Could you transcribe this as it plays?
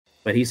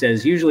But he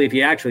says usually if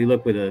you actually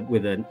look with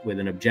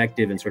an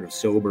objective and sort of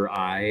sober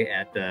eye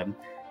at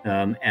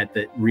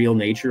the real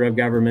nature of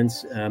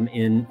governments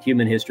in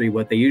human history,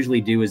 what they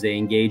usually do is they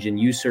engage in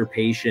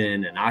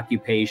usurpation and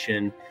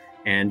occupation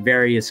and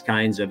various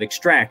kinds of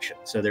extraction.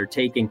 So they're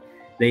taking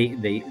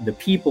the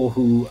people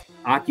who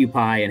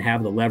occupy and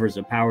have the levers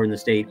of power in the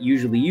state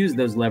usually use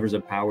those levers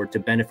of power to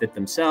benefit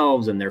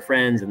themselves and their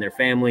friends and their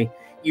family,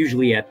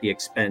 usually at the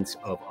expense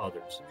of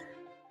others.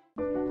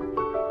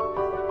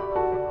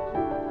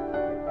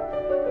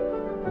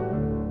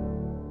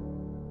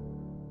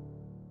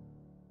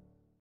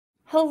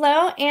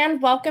 Hello,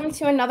 and welcome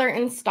to another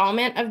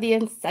installment of the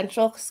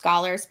Essential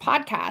Scholars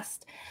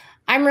podcast.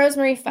 I'm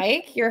Rosemary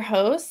Fike, your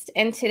host,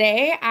 and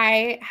today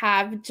I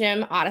have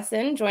Jim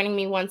Otteson joining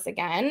me once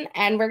again,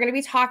 and we're going to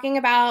be talking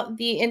about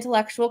the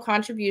intellectual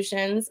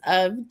contributions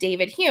of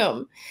David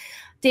Hume.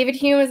 David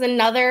Hume is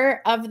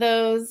another of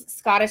those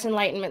Scottish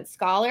Enlightenment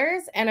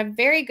scholars and a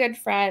very good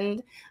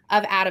friend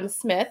of Adam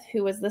Smith,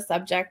 who was the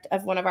subject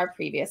of one of our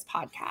previous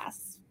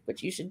podcasts,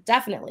 which you should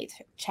definitely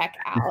check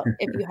out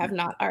if you have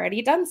not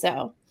already done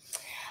so.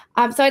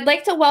 So I'd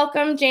like to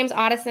welcome James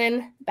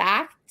Otteson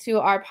back to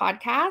our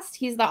podcast.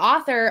 He's the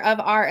author of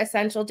our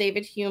Essential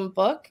David Hume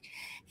book.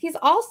 He's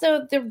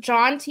also the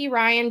John T.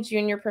 Ryan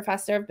Jr.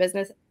 Professor of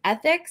Business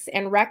Ethics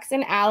and Rex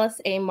and Alice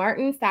A.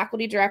 Martin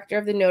Faculty Director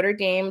of the Notre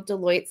Dame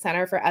Deloitte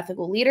Center for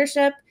Ethical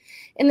Leadership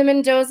in the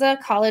Mendoza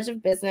College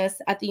of Business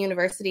at the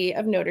University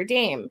of Notre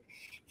Dame.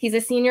 He's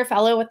a senior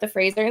fellow with the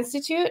Fraser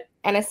Institute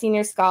and a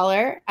senior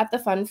scholar at the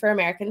Fund for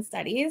American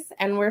Studies.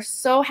 And we're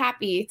so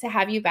happy to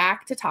have you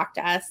back to talk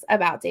to us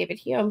about David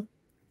Hume.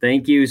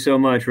 Thank you so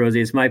much,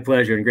 Rosie. It's my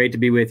pleasure and great to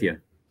be with you.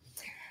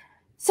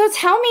 So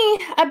tell me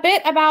a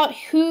bit about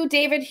who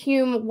David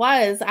Hume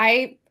was.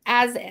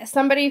 As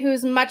somebody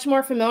who's much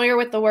more familiar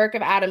with the work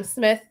of Adam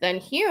Smith than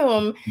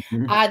Hume,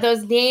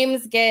 those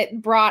names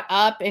get brought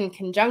up in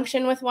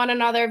conjunction with one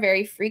another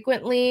very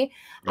frequently.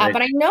 Right.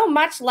 But I know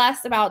much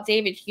less about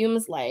David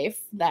Hume's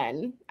life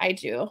than I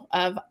do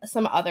of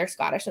some other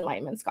Scottish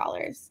Enlightenment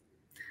scholars.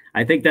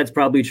 I think that's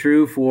probably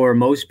true for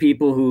most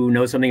people who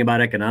know something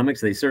about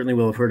economics. They certainly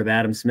will have heard of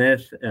Adam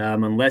Smith.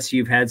 Unless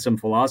you've had some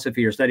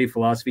philosophy or studied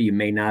philosophy, you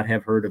may not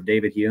have heard of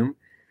David Hume.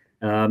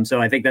 So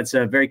I think that's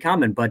very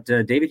common. But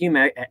David Hume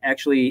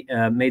actually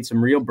made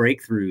some real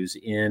breakthroughs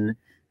in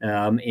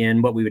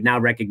what we would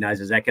now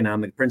recognize as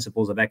economic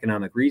principles of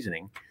economic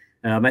reasoning.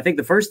 I think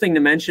the first thing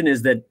to mention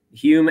is that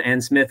Hume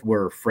and Smith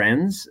were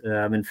friends.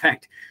 In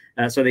fact,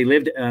 so they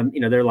lived,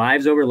 their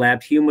lives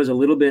overlapped. Hume was a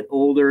little bit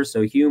older.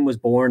 So Hume was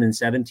born in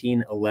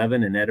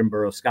 1711 in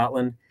Edinburgh,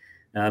 Scotland.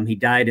 He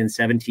died in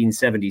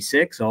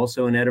 1776,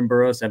 also in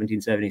Edinburgh.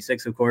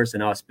 1776, of course,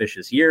 an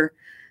auspicious year.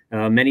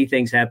 Many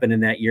things happened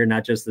in that year,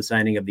 not just the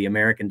signing of the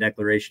American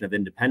Declaration of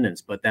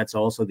Independence, but that's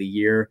also the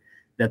year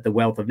that the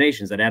Wealth of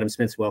Nations, that Adam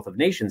Smith's Wealth of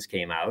Nations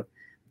came out.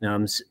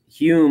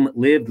 Hume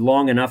lived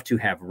long enough to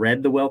have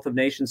read the Wealth of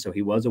Nations, so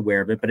he was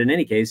aware of it. But in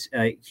any case,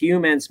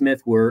 Hume and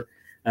Smith were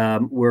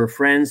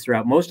friends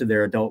throughout most of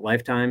their adult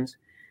lifetimes.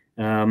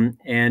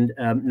 And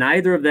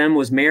neither of them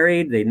was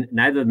married.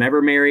 Neither of them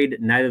ever married.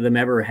 Neither of them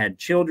ever had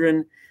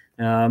children.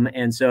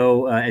 And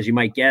so, as you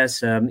might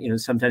guess,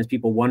 sometimes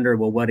people wonder,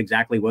 well, what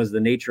exactly was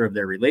the nature of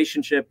their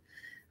relationship?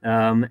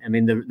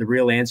 The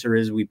real answer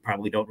is we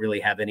probably don't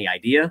really have any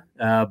idea.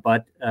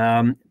 But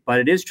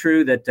it is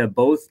true that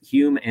both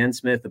Hume and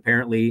Smith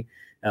apparently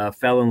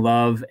fell in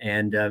love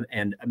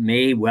and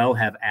may well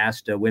have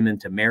asked women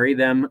to marry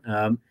them.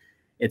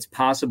 It's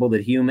possible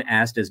that Hume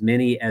asked as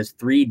many as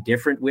 3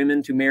 different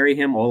women to marry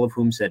him, all of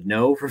whom said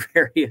no for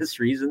various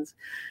reasons.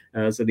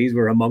 So these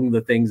were among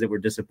the things that were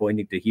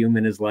disappointing to Hume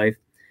in his life.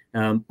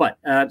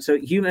 So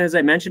Hume, as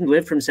I mentioned,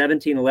 lived from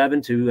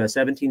 1711 to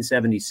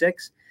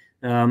 1776.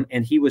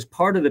 And he was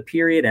part of the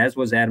period, as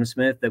was Adam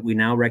Smith, that we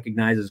now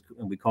recognize as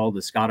we call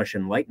the Scottish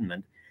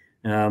Enlightenment.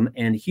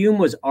 And Hume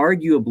was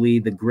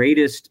arguably the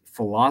greatest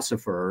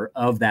philosopher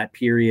of that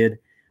period.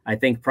 I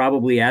think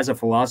probably as a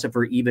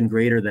philosopher, even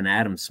greater than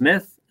Adam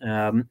Smith,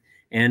 and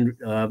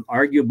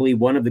arguably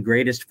one of the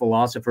greatest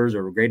philosophers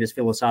or greatest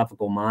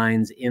philosophical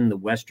minds in the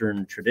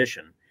Western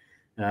tradition.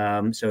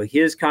 So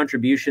his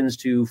contributions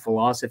to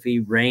philosophy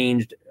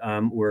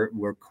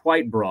were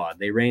quite broad.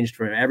 They ranged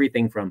from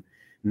everything from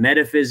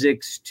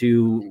metaphysics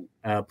to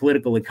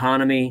political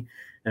economy,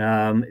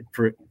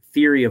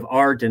 theory of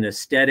art and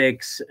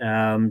aesthetics,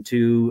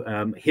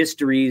 to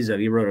histories.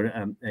 He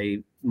wrote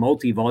a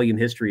multi-volume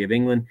history of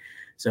England.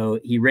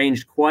 So he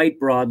ranged quite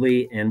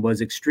broadly and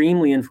was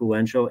extremely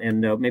influential.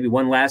 And maybe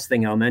one last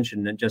thing I'll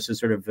mention, just to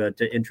sort of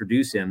to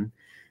introduce him,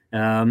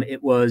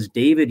 it was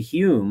David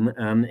Hume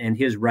and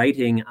his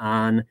writing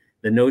on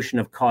the notion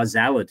of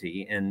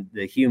causality and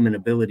the human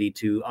ability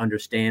to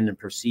understand and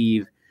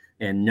perceive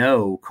and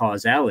know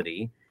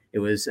causality. It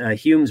was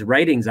Hume's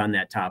writings on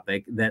that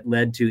topic that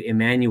led to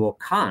Immanuel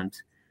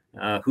Kant,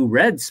 who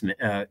read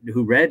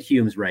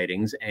Hume's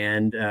writings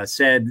and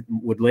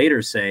would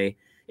later say,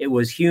 it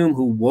was Hume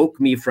who woke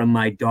me from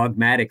my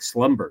dogmatic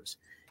slumbers.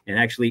 And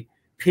actually,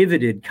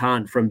 pivoted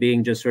Kant from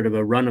being just sort of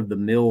a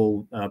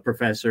run-of-the-mill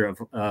professor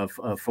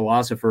of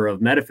philosopher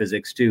of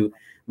metaphysics to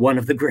one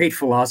of the great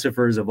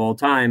philosophers of all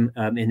time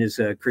in his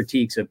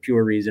critiques of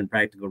pure reason,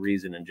 practical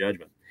reason, and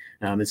judgment.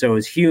 And so it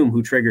was Hume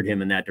who triggered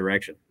him in that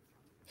direction.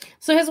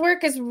 So his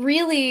work is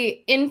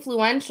really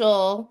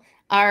influential,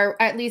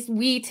 or at least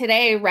we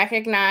today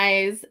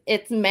recognize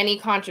its many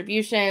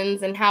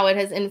contributions and how it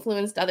has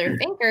influenced other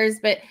thinkers.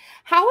 But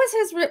how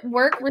was his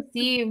work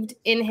received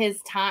in his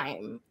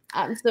time?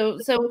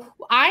 So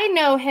I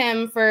know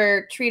him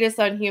for Treatise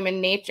on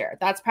Human Nature.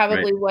 That's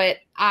probably what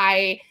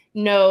I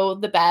know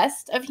the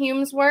best of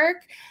Hume's work.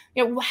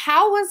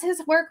 How was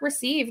his work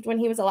received when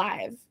he was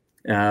alive?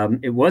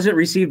 It wasn't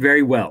received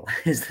very well,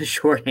 is the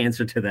short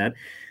answer to that.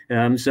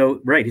 So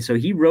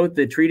he wrote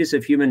the Treatise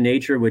of Human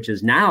Nature, which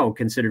is now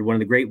considered one of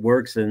the great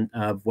works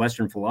of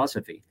Western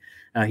philosophy.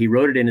 He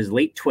wrote it in his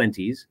late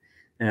 20s,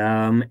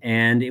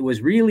 and it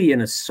was really an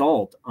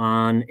assault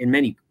on, in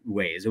many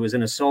ways, it was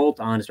an assault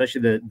on, especially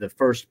the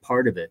first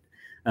part of it,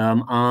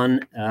 on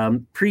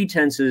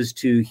pretenses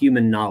to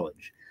human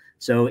knowledge.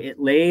 So it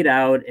laid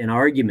out an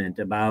argument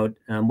about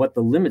what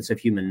the limits of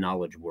human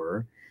knowledge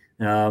were.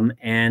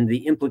 And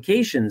the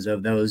implications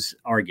of those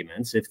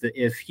arguments,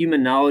 if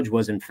human knowledge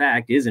is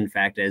in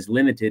fact as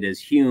limited as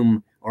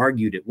Hume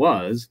argued it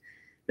was,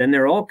 then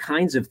there are all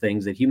kinds of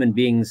things that human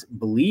beings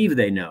believe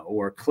they know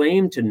or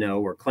claim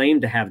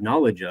to have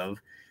knowledge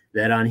of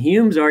that on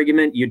Hume's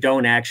argument, you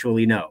don't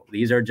actually know.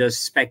 These are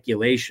just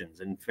speculations.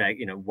 In fact,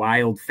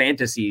 wild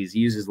fantasies. He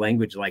uses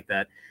language like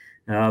that.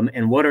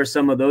 And what are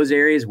some of those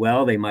areas?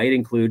 Well, they might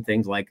include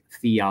things like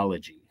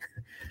theology.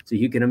 So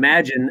you can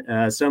imagine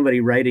somebody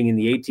writing in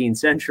the 18th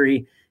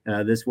century.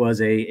 And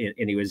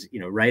he was,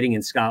 writing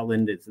in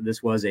Scotland.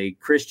 This was a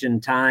Christian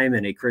time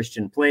and a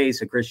Christian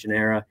place, a Christian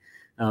era.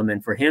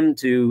 And for him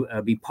to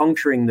be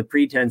puncturing the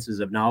pretenses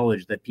of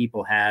knowledge that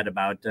people had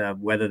about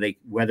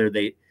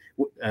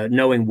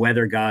knowing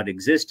whether God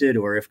existed,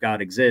 or if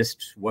God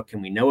exists, what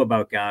can we know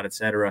about God,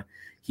 etc.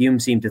 Hume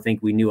seemed to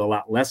think we knew a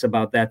lot less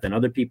about that than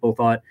other people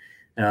thought.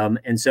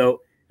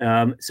 So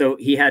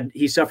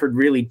he suffered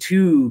really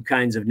two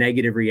kinds of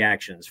negative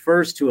reactions.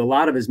 First, to a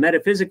lot of his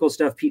metaphysical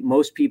stuff,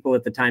 most people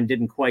at the time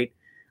didn't quite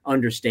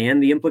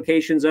understand the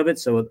implications of it,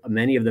 so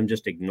many of them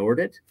just ignored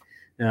it.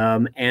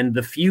 And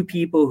the few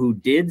people who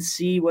did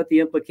see what the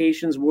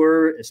implications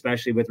were,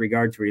 especially with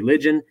regard to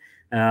religion,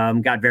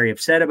 got very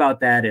upset about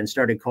that and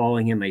started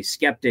calling him a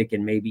skeptic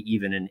and maybe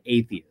even an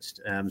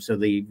atheist. So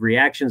the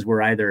reactions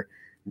were either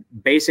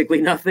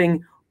basically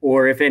nothing,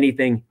 or if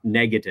anything,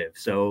 negative.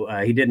 So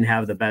he didn't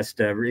have the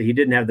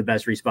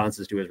best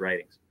responses to his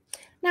writings.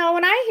 Now,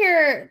 when I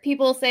hear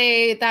people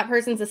say that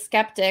person's a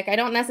skeptic, I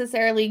don't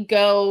necessarily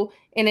go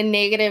in a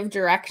negative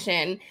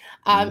direction.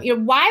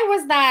 Why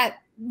was that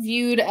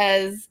viewed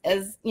as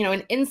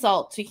an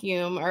insult to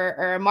Hume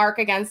or a mark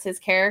against his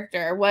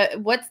character?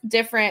 What's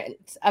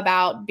different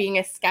about being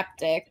a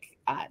skeptic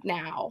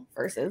now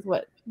versus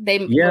what they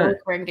were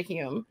referring to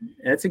Hume?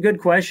 That's a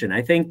good question.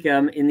 I think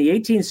in the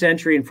 18th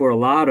century, and for a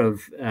lot of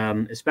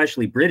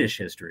especially British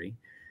history,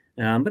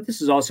 but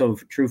this is also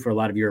true for a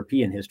lot of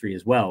European history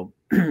as well,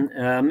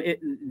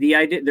 the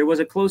idea there was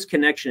a close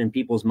connection in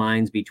people's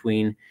minds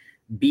between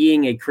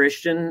being a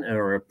Christian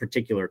or a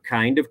particular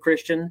kind of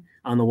Christian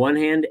on the one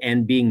hand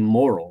and being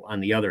moral on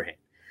the other hand.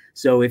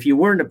 So if you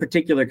weren't a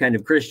particular kind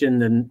of Christian,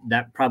 then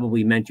that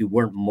probably meant you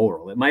weren't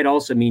moral. It might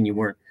also mean you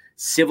weren't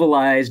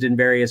civilized in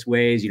various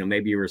ways.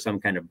 Maybe you were some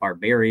kind of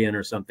barbarian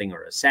or something,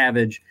 or a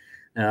savage.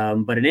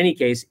 But in any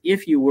case,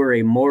 if you were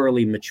a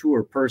morally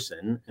mature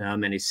person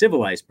and a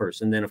civilized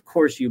person, then of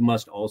course you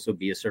must also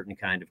be a certain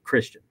kind of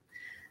Christian.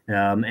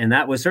 And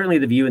that was certainly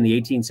the view in the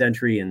 18th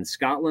century in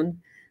Scotland.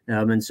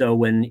 And so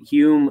when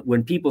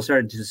people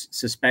started to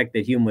suspect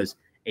that Hume was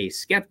a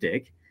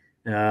skeptic,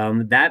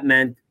 that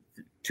meant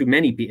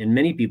in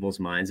many people's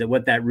minds that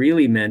what that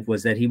really meant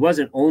was that he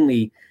wasn't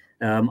only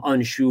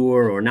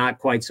unsure or not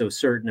quite so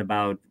certain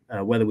about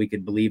whether we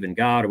could believe in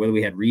God or whether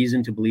we had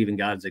reason to believe in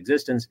God's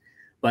existence,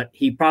 but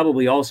he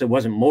probably also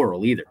wasn't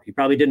moral either. He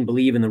probably didn't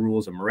believe in the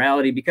rules of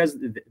morality because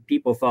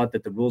people thought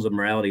that the rules of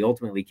morality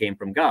ultimately came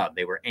from God.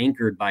 They were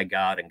anchored by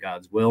God and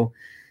God's will.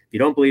 If you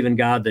don't believe in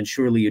God, then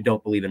surely you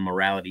don't believe in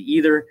morality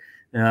either.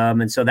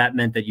 And so that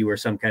meant that you were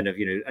some kind of,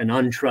 an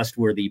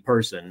untrustworthy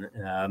person.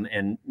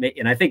 And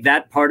I think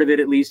that part of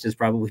it, at least, has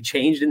probably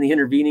changed in the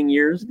intervening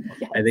years.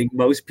 Yes. I think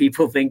most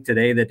people think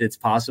today that it's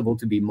possible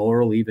to be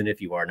moral, even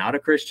if you are not a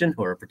Christian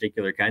or a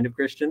particular kind of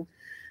Christian.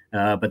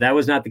 But that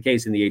was not the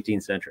case in the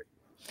 18th century.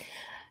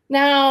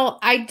 Now,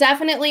 I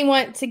definitely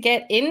want to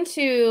get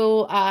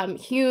into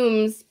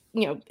Hume's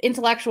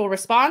intellectual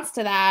response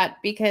to that,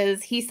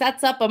 because he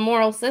sets up a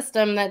moral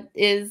system that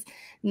is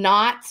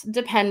not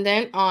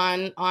dependent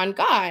on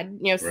God.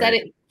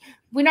 Right.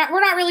 We're not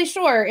really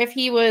sure if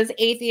he was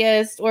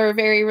atheist or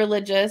very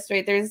religious,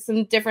 right? There's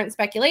some different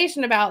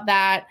speculation about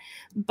that,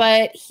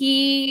 but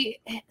he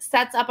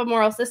sets up a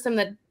moral system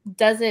that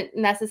doesn't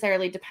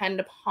necessarily depend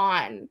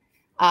upon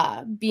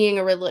being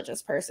a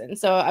religious person.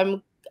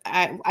 So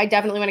I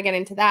definitely want to get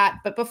into that.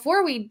 But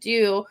before we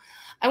do,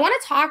 I want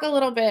to talk a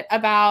little bit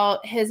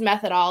about his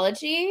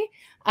methodology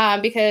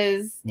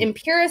because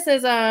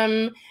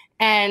empiricism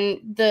and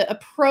the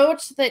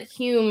approach that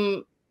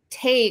Hume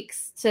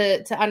takes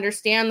to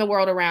understand the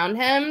world around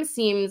him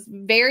seems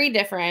very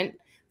different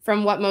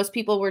from what most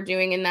people were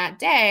doing in that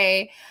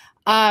day.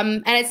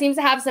 And it seems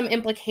to have some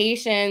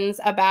implications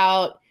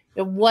about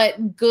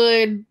what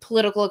good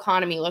political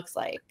economy looks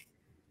like.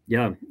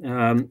 Yeah,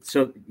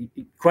 so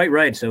quite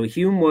right. So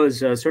Hume was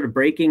sort of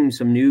breaking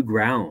some new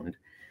ground.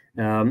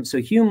 So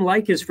Hume,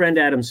 like his friend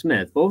Adam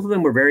Smith, both of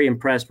them were very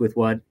impressed with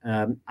what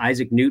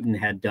Isaac Newton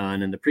had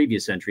done in the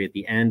previous century, at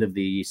the end of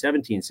the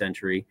 17th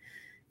century,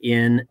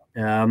 in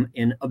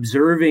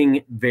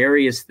observing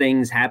various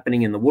things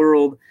happening in the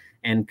world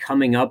and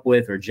coming up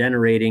with or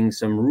generating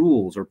some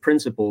rules or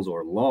principles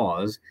or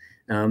laws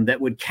that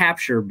would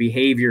capture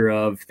behavior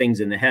of things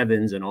in the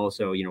heavens and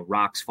also,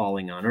 rocks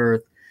falling on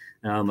Earth.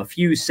 A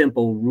few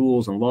simple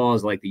rules and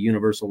laws like the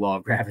universal law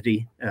of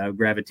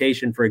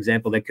gravitation, for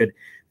example, that could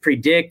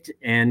predict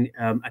and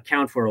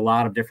account for a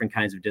lot of different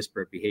kinds of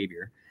disparate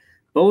behavior.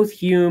 Both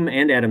Hume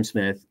and Adam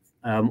Smith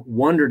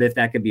wondered if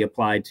that could be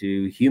applied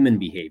to human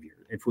behavior,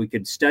 if we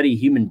could study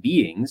human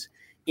beings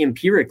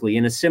empirically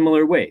in a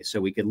similar way. So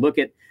we could look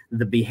at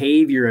the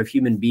behavior of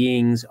human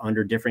beings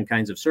under different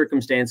kinds of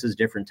circumstances,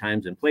 different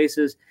times and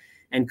places.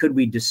 And could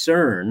we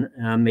discern,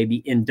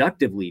 maybe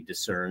inductively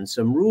discern,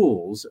 some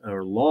rules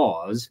or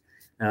laws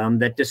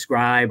that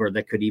describe or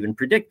that could even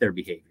predict their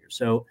behavior?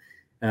 So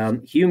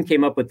Hume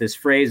came up with this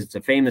phrase. It's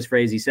a famous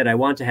phrase. He said, "I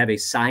want to have a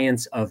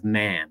science of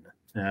man."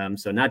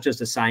 So not just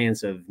a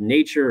science of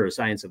nature or a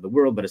science of the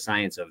world, but a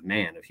science of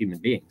man, of human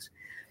beings.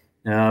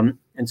 And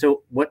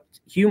so what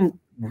Hume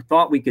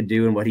thought we could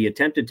do and what he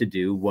attempted to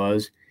do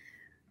was,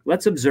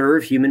 let's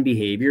observe human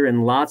behavior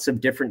in lots of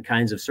different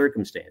kinds of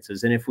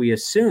circumstances. And if we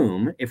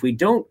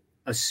don't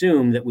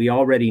assume that we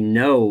already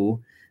know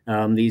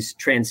these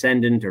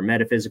transcendent or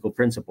metaphysical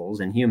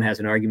principles, and Hume has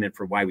an argument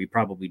for why we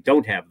probably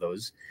don't have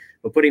those,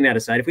 but putting that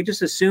aside, if we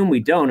just assume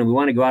we don't and we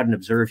want to go out and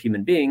observe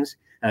human beings,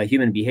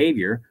 human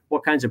behavior,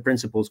 what kinds of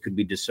principles could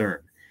we discern?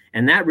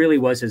 And that really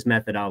was his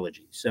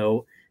methodology.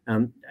 So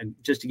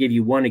just to give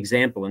you one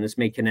example, and this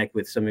may connect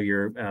with some of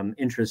your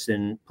interests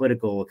in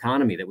political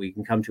economy that we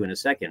can come to in a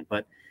second,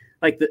 but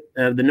like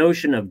the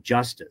notion of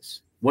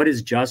justice. What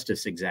is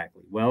justice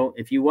exactly? Well,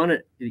 if you want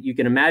to, you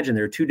can imagine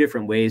there are two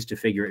different ways to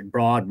figure it,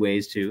 broad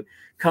ways to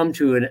come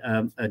to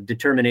a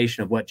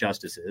determination of what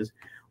justice is.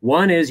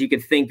 One is you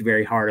could think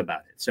very hard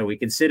about it. So we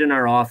could sit in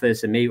our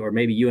office and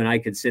maybe you and I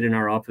could sit in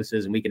our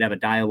offices and we could have a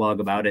dialogue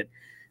about it.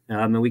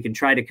 And we can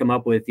try to come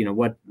up with,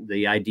 what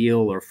the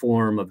ideal or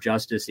form of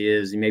justice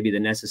is, and maybe the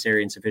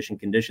necessary and sufficient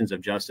conditions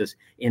of justice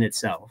in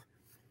itself.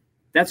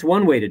 That's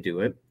one way to do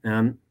it.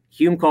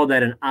 Hume called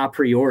that an a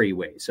priori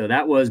way. So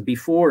that was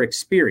before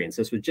experience.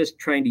 This was just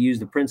trying to use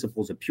the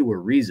principles of pure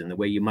reason, the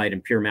way you might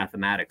in pure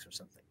mathematics or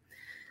something.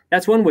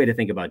 That's one way to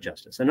think about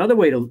justice. Another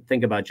way to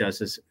think about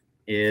justice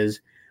is,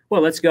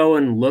 well, let's go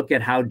and look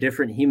at how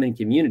different human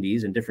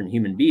communities and different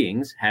human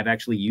beings have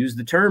actually used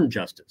the term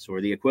justice or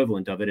the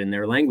equivalent of it in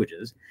their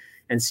languages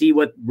and see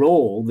what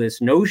role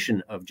this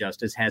notion of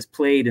justice has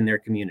played in their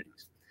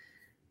communities.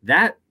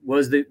 That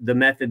was the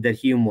method that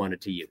Hume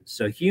wanted to use.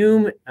 So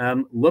Hume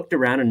looked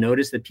around and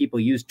noticed that people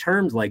use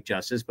terms like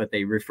justice, but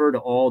they refer to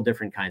all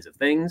different kinds of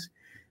things.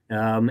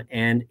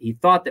 And he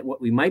thought that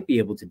what we might be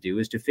able to do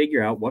is to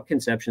figure out what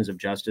conceptions of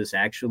justice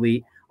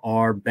actually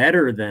are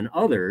better than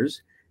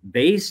others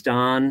based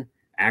on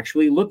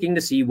actually looking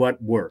to see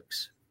what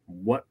works,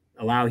 what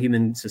allow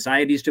human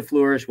societies to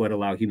flourish, what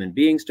allow human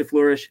beings to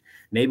flourish.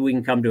 Maybe we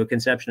can come to a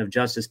conception of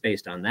justice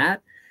based on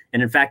that.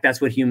 And in fact,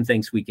 that's what Hume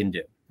thinks we can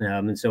do.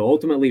 And so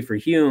ultimately for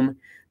Hume,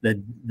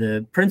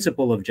 the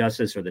principle of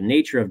justice or the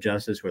nature of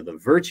justice or the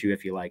virtue,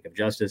 if you like, of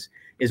justice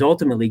is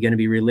ultimately going to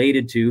be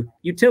related to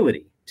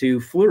utility, to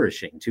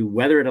flourishing, to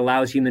whether it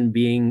allows human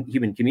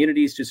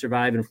communities to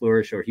survive and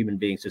flourish or human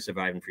beings to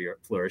survive and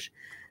flourish,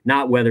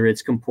 not whether it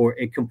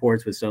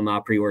comports with some a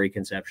priori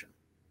conception.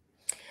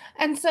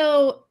 And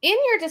so in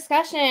your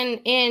discussion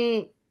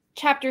in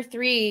chapter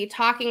 3,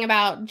 talking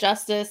about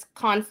justice,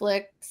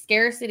 conflict,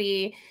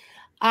 scarcity,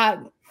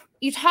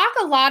 you talk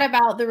a lot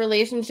about the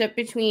relationship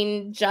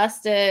between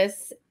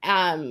justice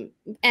and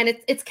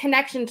its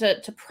connection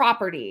to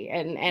property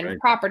and right.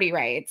 Property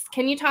rights.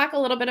 Can you talk a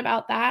little bit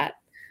about that?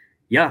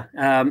 Yeah.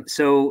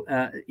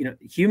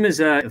 Hume is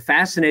a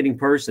fascinating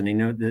person.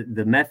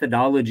 The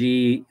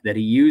methodology that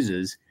he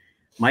uses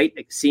might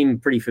seem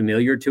pretty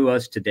familiar to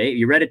us today. If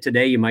you read it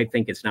today, you might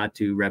think it's not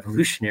too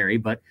revolutionary,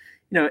 but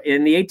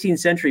in the 18th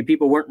century,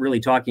 people weren't really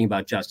talking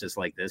about justice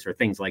like this or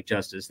things like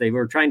justice. They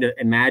were trying to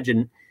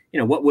imagine,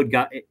 what would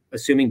God,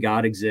 assuming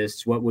God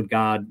exists, what would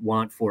God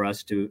want for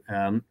us to,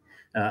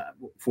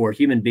 for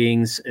human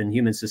beings and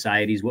human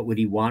societies? What would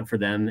he want for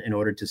them in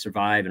order to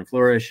survive and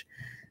flourish?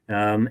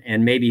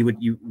 And maybe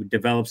you would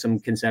develop some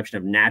conception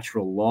of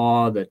natural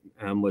law that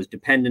was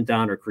dependent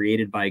on or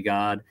created by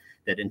God.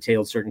 that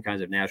entailed certain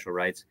kinds of natural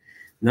rights.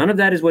 None of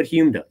that is what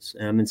Hume does.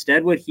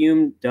 Instead, what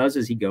Hume does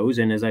is he goes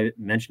and, as I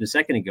mentioned a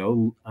second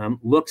ago,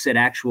 looks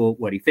at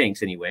what he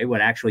thinks anyway, what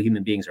actual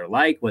human beings are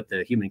like, what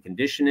the human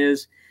condition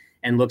is,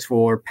 and looks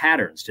for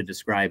patterns to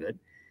describe it.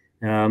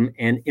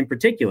 And in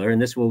particular,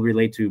 and this will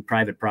relate to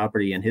private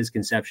property and his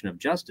conception of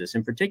justice,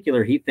 in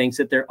particular, he thinks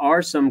that there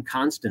are some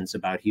constants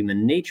about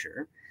human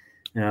nature.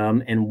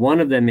 And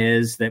one of them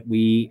is that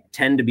we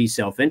tend to be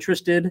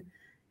self-interested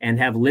and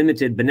have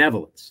limited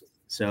benevolence.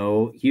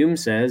 So Hume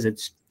says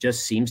it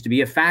just seems to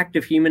be a fact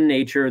of human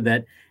nature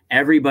that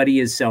everybody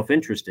is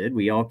self-interested.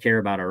 We all care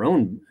about our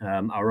own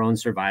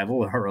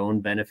survival, our own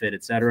benefit,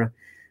 et cetera.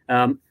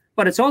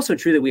 But it's also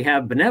true that we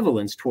have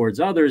benevolence towards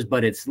others,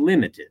 but it's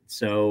limited.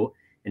 So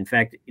in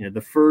fact,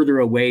 the further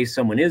away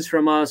someone is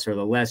from us, or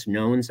the less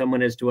known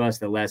someone is to us,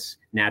 the less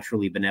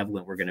naturally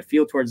benevolent we're going to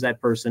feel towards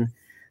that person.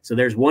 So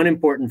there's one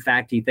important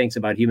fact he thinks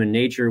about human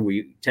nature.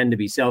 We tend to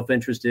be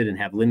self-interested and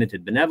have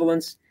limited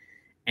benevolence.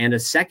 And a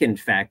second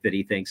fact that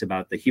he thinks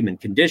about the human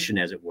condition,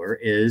 as it were,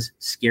 is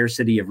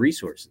scarcity of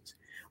resources.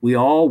 We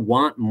all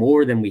want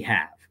more than we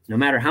have. No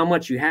matter how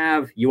much you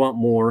have, you want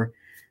more.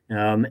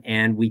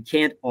 And we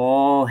can't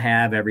all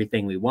have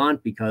everything we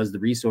want because the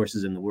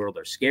resources in the world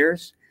are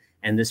scarce.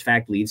 And this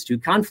fact leads to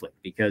conflict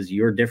because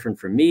you're different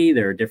from me.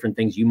 There are different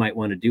things you might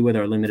want to do with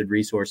our limited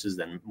resources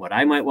than what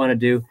I might want to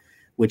do,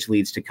 which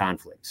leads to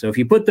conflict. So if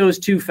you put those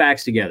two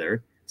facts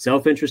together,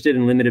 self-interested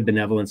and limited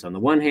benevolence on the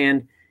one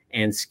hand,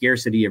 and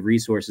scarcity of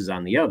resources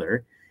on the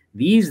other,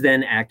 these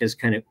then act as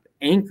kind of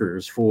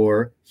anchors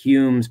for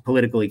Hume's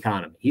political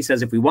economy. He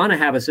says if we want to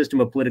have a system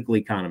of political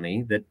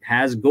economy that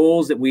has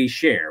goals that we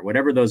share,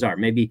 whatever those are,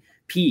 maybe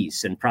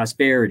peace and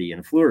prosperity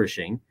and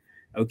flourishing,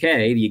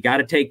 okay, you got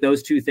to take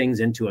those two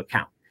things into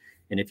account.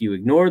 And if you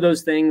ignore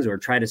those things or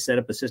try to set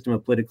up a system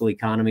of political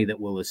economy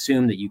that will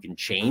assume that you can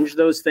change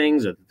those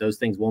things or that those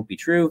things won't be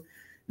true,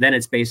 then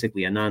it's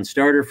basically a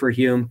non-starter for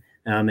Hume.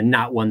 And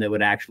not one that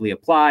would actually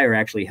apply or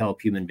actually help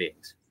human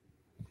beings.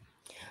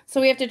 So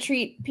we have to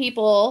treat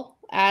people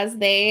as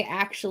they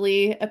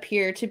actually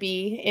appear to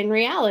be in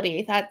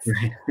reality. That's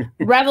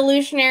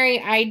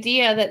revolutionary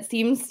idea that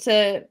seems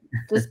to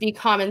just be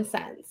common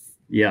sense.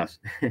 Yes,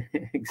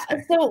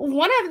 exactly. So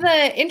one of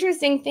the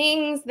interesting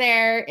things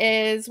there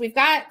is we've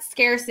got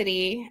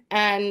scarcity,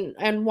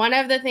 and one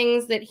of the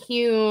things that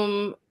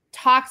Hume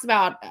talks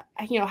about,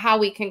 how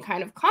we can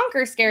kind of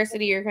conquer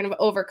scarcity or kind of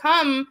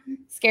overcome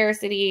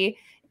scarcity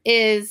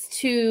is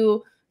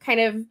to kind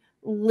of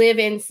live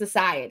in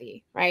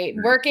society, right?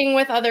 Working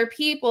with other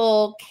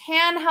people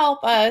can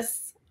help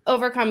us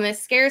overcome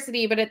this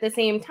scarcity, but at the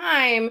same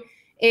time,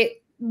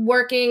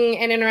 working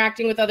and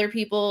interacting with other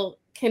people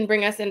can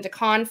bring us into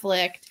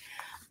conflict.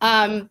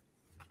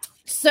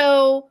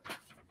 So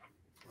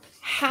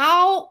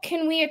how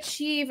can we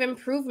achieve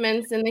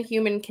improvements in the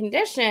human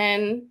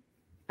condition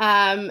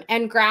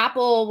and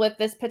grapple with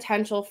this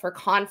potential for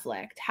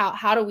conflict?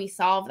 How do we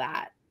solve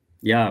that?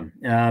 Yeah.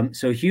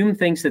 So Hume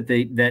thinks that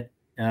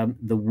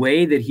the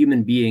way that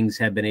human beings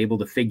have been able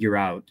to figure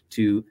out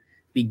to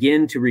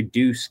begin to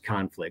reduce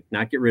conflict,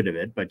 not get rid of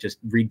it, but just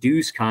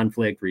reduce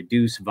conflict,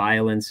 reduce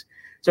violence.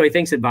 So he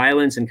thinks that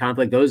violence and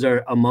conflict, those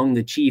are among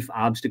the chief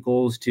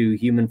obstacles to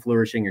human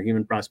flourishing or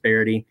human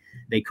prosperity.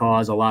 They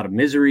cause a lot of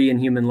misery in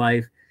human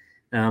life.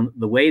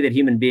 The way that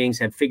human beings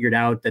have figured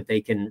out that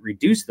they can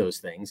reduce those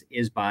things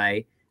is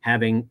by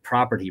having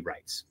property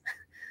rights.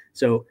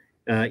 So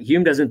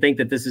Hume doesn't think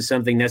that this is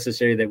something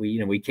necessary that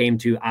we came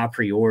to a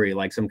priori,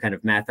 like some kind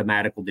of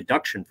mathematical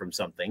deduction from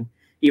something,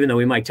 even though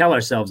we might tell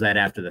ourselves that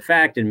after the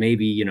fact, and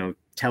maybe,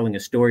 telling a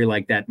story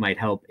like that might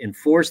help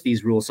enforce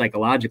these rules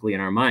psychologically in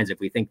our minds.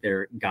 If we think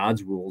they're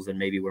God's rules, then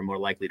maybe we're more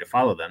likely to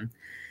follow them.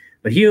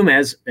 But Hume,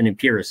 as an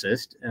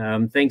empiricist,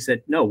 thinks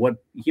that no,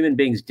 what human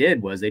beings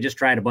did was they just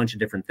tried a bunch of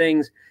different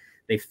things.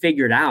 They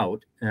figured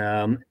out,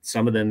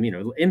 some of them,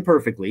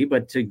 imperfectly,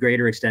 but to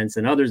greater extents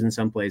than others in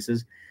some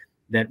places,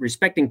 that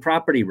respecting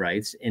property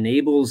rights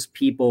enables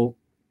people,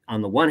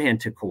 on the one hand,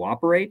 to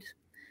cooperate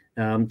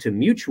to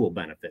mutual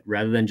benefit,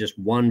 rather than just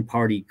one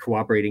party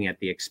cooperating at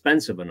the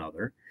expense of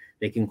another.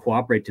 They can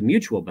cooperate to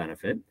mutual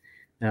benefit,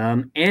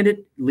 and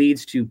it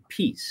leads to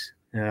peace,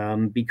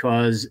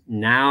 because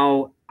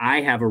now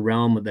I have a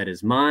realm that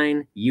is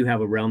mine, you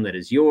have a realm that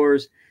is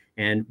yours,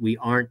 and we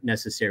aren't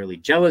necessarily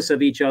jealous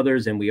of each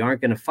other's, and we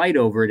aren't going to fight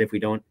over it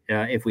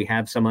if we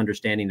have some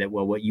understanding that,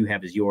 well, what you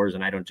have is yours,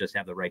 and I don't just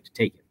have the right to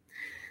take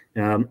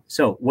it.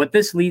 So what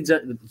this leads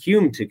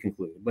Hume to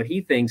conclude, what he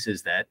thinks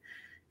is that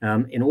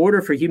in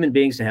order for human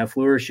beings to have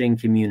flourishing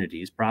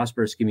communities,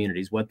 prosperous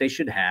communities, what they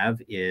should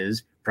have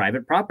is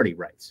private property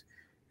rights.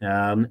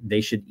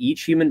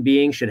 Each human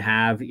being should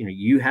have,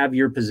 you have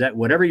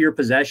whatever your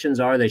possessions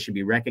are, they should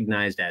be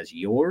recognized as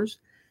yours.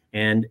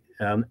 And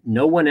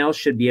no one else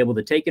should be able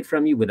to take it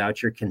from you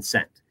without your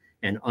consent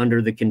and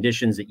under the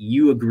conditions that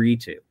you agree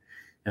to.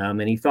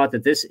 And he thought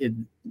that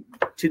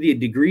to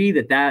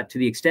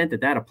the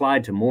extent that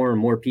applied to more and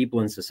more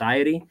people in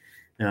society,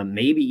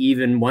 maybe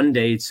even one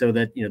day so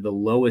that, the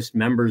lowest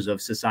members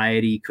of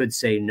society could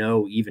say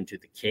no even to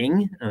the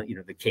king.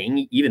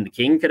 Even the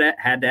king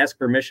had to ask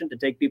permission to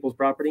take people's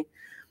property.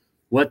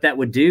 What that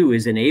would do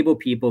is enable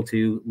people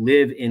to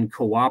live in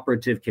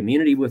cooperative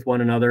community with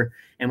one another,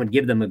 and would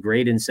give them a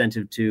great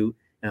incentive to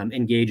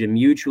engage in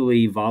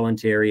mutually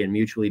voluntary and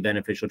mutually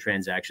beneficial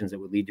transactions that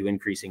would lead to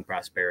increasing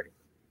prosperity.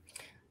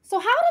 So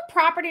how do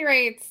property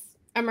rights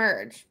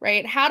emerge,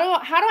 right? How do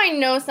I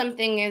know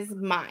something is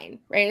mine,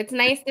 right? It's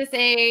nice to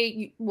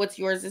say what's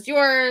yours is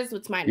yours,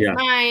 what's mine is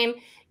mine.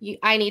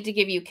 I need to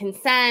give you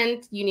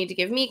consent. You need to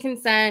give me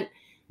consent.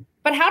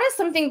 But how does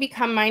something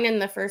become mine in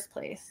the first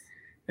place?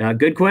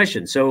 Good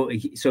question. So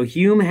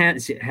Hume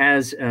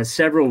has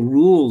several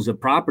rules of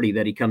property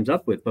that he comes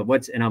up with,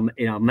 but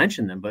I'll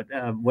mention them. But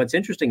what's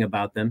interesting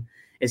about them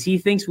is he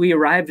thinks we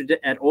arrived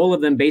at all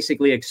of them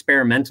basically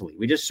experimentally.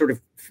 We just sort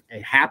of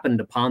happened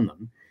upon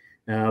them,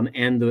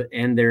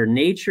 and their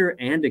nature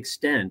and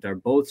extent are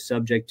both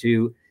subject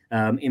to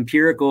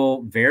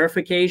empirical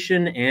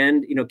verification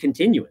and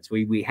continuance.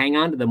 We hang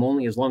on to them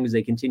only as long as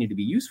they continue to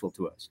be useful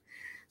to us.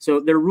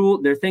 So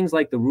they're things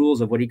like the rules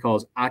of what he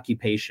calls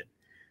occupation.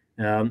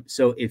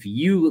 So if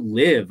you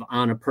live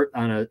on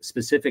a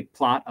specific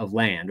plot of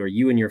land, or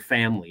you and your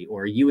family,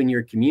 or you and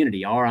your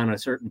community are on a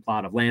certain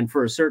plot of land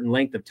for a certain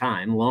length of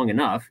time, long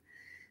enough,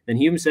 then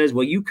Hume says,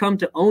 well, you come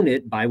to own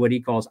it by what he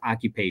calls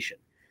occupation.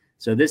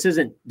 So this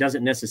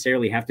doesn't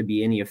necessarily have to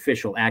be any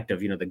official act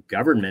of, the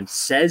government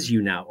says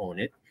you now own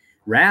it.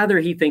 Rather,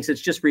 he thinks it's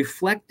just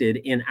reflected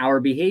in our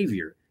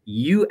behavior.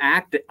 You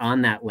act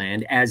on that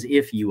land as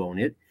if you own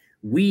it.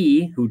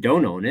 We, who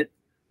don't own it,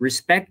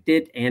 respect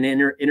it and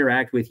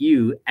interact with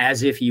you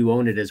as if you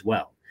own it as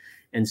well.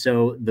 And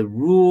so the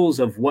rules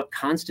of what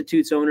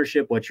constitutes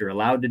ownership, what you're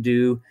allowed to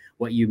do,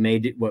 what you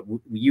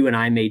and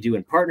I may do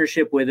in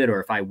partnership with it, or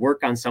if I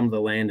work on some of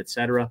the land,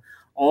 etc.,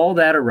 all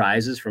that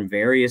arises from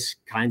various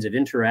kinds of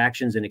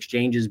interactions and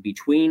exchanges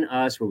between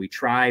us, where we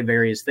try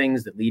various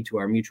things that lead to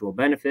our mutual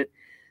benefit.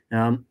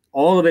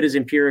 All of it is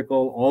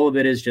empirical. All of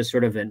it is just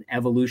sort of an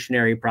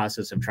evolutionary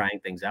process of trying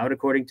things out,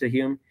 according to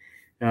Hume.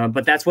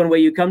 But that's one way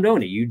you come to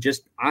own it. You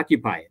just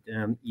occupy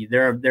it.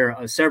 There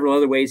are several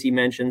other ways he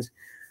mentions.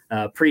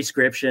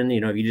 Prescription,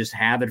 if you just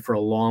have it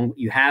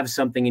you have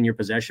something in your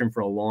possession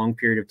for a long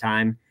period of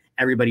time,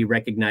 everybody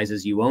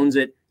recognizes you own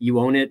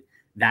it.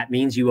 That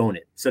means you own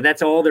it. So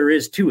that's all there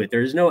is to it.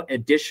 There's no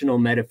additional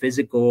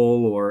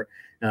metaphysical or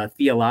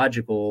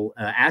theological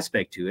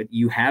aspect to it.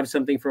 You have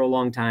something for a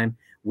long time.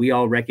 We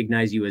all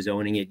recognize you as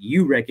owning it.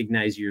 You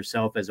recognize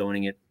yourself as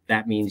owning it.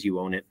 That means you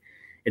own it,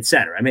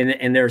 etc. I mean,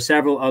 and there are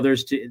several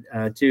others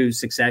to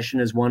succession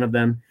is one of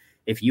them.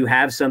 If you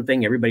have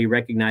something, everybody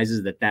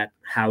recognizes that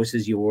house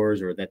is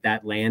yours, or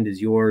that land is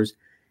yours.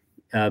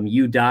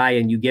 You die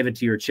and you give it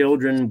to your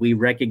children. We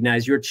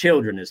recognize your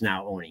children as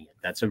now owning it.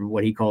 That's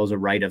what he calls a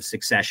right of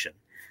succession.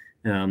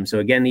 So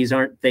again, these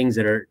aren't things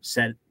that are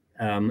set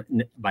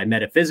by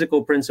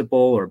metaphysical principle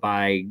or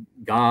by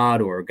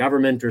God or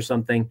government or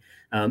something.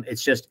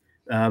 It's just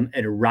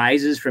it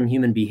arises from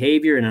human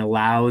behavior and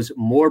allows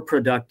more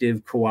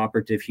productive,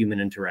 cooperative human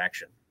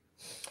interaction.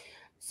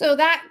 So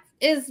that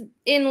is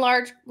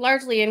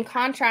largely in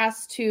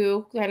contrast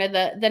to kind of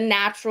the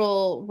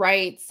natural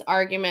rights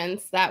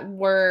arguments that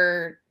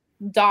were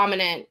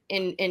dominant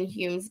in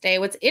Hume's day.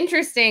 What's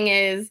interesting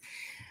is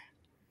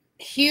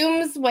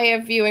Hume's way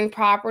of viewing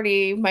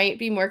property might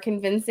be more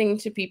convincing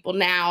to people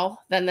now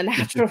than the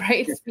natural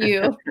rights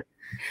view.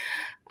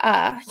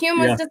 Hume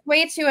was just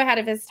way too ahead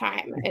of his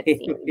time, it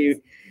seems.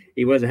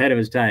 He was ahead of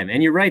his time.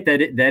 And you're right,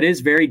 that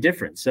is very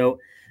different. So,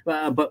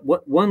 but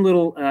one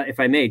little, if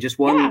I may, just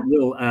one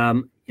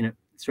little,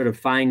 sort of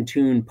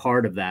fine-tuned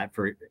part of that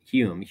for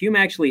Hume. Hume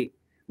actually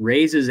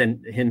raises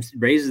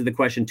the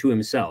question to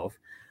himself,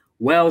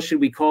 well, should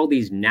we call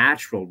these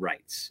natural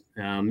rights?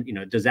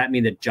 Does that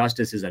mean that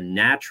justice is a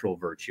natural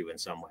virtue in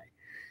some way?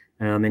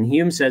 And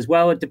Hume says,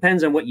 well, it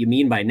depends on what you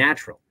mean by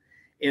natural.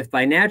 If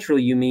by natural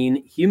you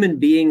mean human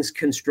beings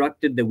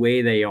constructed the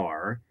way they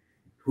are,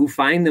 who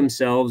find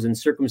themselves in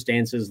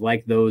circumstances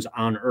like those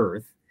on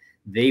Earth,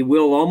 they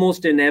will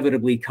almost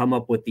inevitably come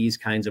up with these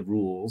kinds of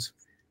rules,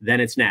 then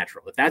it's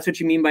natural. If that's what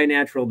you mean by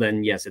natural,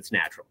 then yes, it's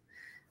natural.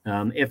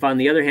 If, on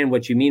the other hand,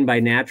 what you mean by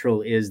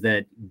natural is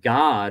that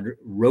God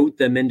wrote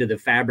them into the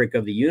fabric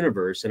of the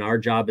universe, and our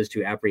job is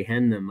to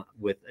apprehend them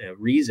with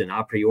reason,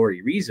 a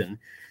priori reason,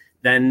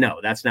 then no,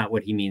 that's not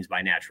what he means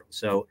by natural.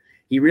 So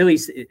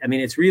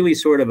it's really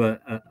sort of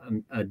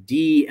a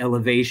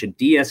de-elevation,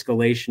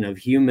 de-escalation of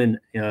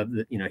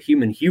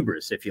human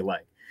hubris, if you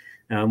like.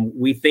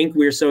 We think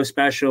we're so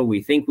special.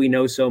 We think we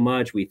know so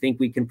much. We think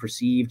we can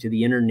perceive to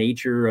the inner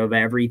nature of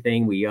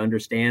everything. We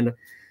understand.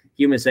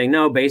 Hume is saying,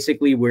 no,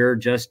 basically, we're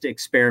just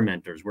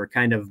experimenters. We're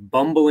kind of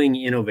bumbling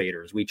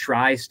innovators. We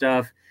try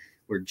stuff.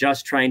 We're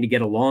just trying to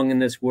get along in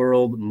this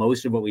world.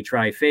 Most of what we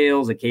try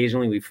fails.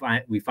 Occasionally,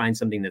 we find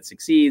something that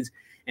succeeds.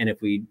 And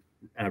if we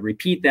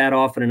repeat that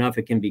often enough,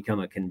 it can become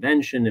a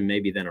convention and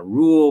maybe then a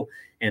rule.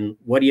 And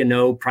what do you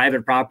know?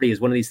 Private property is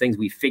one of these things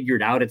we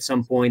figured out at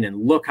some point,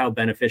 and look how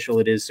beneficial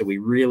it is. So we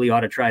really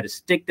ought to try to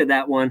stick to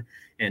that one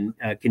and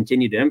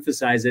continue to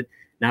emphasize it,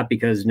 not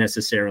because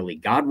necessarily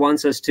God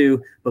wants us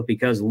to, but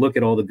because look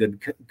at all the good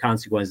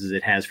consequences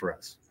it has for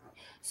us.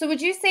 So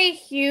would you say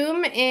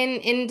Hume,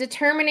 in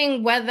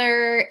determining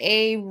whether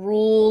a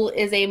rule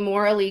is a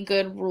morally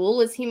good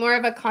rule, is he more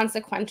of a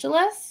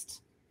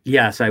consequentialist?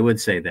 Yes, I would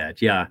say that.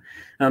 Yeah.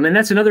 And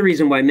that's another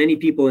reason why many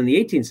people in the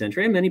 18th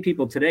century, and many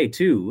people today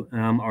too,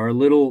 are a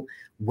little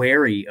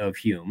wary of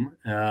Hume,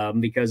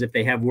 because if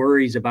they have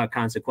worries about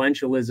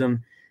consequentialism,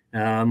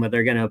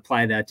 they're going to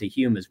apply that to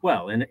Hume as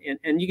well. And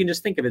you can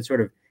just think of it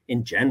sort of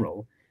in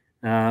general.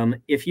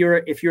 If you're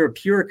a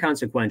pure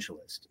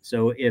consequentialist,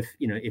 so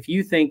if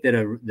you think that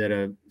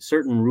a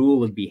certain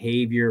rule of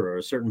behavior or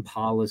a certain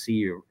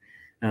policy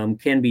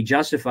can be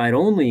justified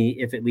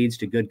only if it leads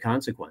to good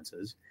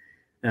consequences,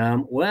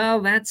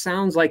 well, that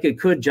sounds like it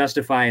could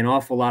justify an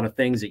awful lot of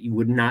things that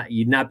you'd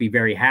not be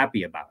very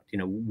happy about.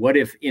 What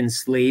if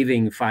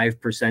enslaving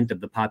 5% of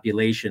the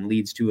population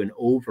leads to an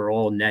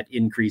overall net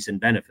increase in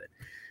benefit?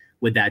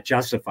 Would that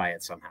justify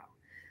it somehow?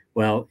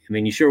 Well, I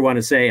mean, you sure want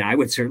to say, and I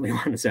would certainly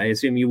want to say, I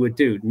assume you would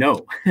too.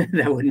 No,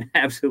 that would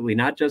absolutely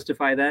not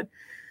justify that.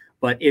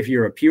 But if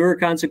you're a pure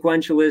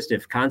consequentialist,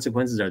 if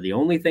consequences are the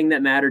only thing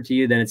that matter to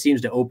you, then it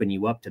seems to open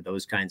you up to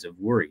those kinds of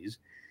worries.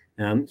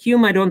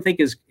 Hume, I don't think,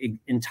 is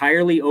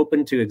entirely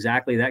open to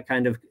exactly that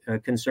kind of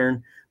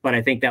concern, but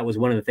I think that was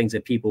one of the things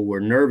that people were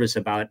nervous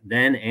about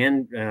then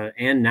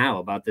and now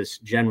about this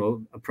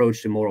general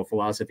approach to moral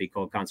philosophy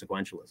called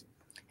consequentialism.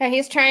 Yeah,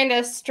 he's trying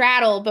to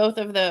straddle both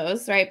of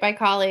those, right, by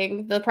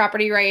calling the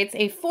property rights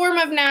a form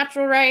of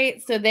natural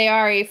right. So they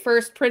are a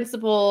first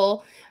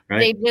principle.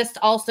 Right. They just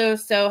also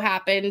so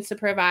happen to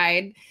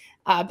provide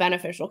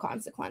beneficial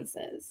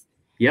consequences.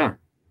 Yeah.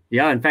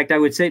 Yeah. In fact, I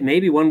would say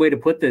maybe one way to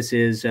put this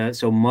is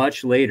so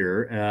much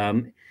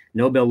later,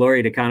 Nobel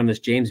laureate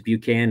economist James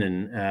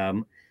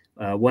Buchanan,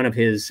 one of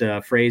his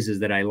phrases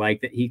that I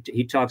like, that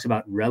he talks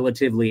about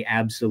relatively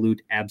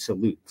absolute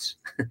absolutes.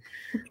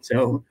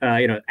 So,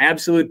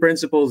 absolute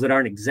principles that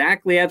aren't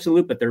exactly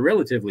absolute, but they're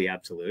relatively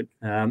absolute.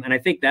 And I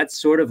think that's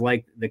sort of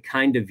like the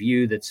kind of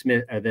view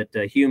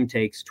that Hume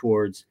takes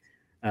towards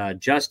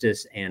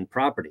justice and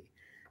property.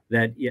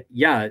 That,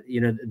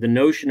 the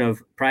notion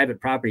of private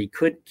property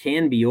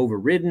can be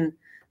overridden,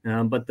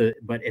 but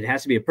it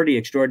has to be a pretty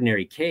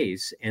extraordinary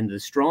case. And the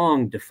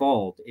strong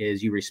default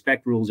is you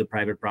respect rules of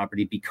private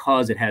property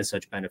because it has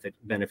such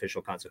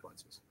beneficial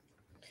consequences.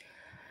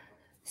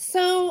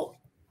 So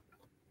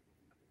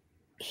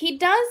he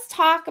does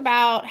talk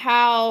about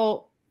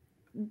how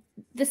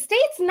the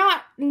state's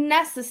not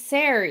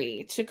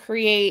necessary to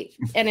create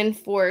and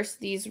enforce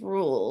these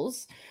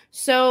rules.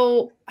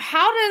 So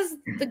how does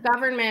the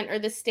government or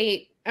the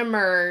state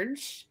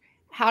emerge?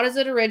 How does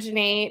it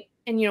originate?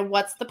 And,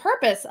 what's the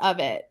purpose of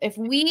it? If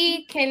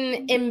we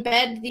can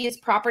embed these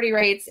property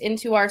rights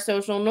into our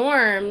social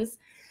norms,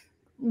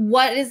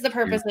 what is the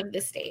purpose of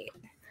the state?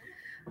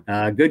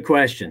 Good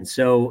question.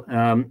 So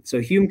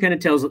Hume kind of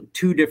tells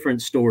two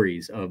different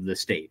stories of the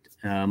state.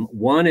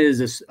 One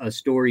is a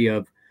story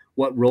of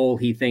what role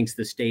he thinks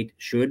the state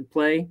should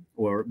play,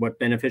 or what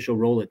beneficial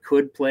role it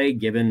could play,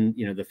 given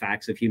the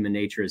facts of human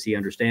nature as he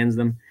understands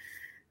them.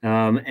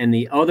 And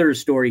the other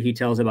story he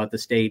tells about the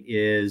state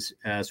is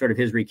sort of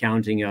his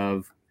recounting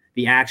of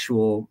the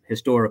actual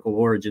historical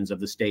origins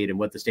of the state and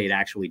what the state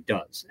actually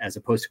does, as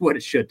opposed to what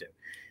it should do.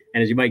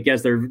 And as you might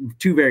guess, they're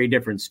two very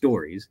different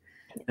stories.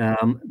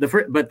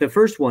 But the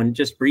first one,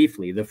 just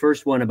briefly, the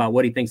first one about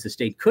what he thinks the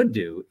state could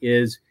do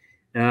is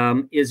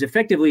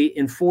effectively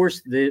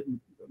enforce the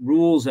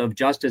rules of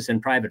justice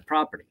and private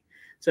property.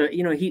 So,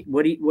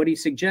 what he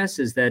suggests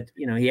is that,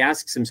 he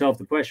asks himself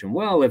the question,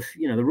 well, if,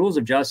 the rules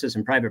of justice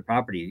and private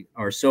property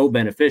are so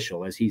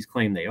beneficial as he's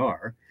claimed they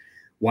are,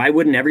 why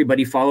wouldn't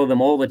everybody follow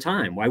them all the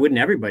time? Why wouldn't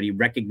everybody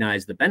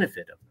recognize the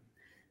benefit of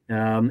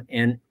them?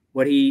 And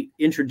what he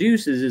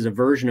introduces is a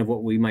version of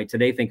what we might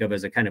today think of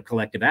as a kind of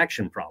collective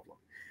action problem.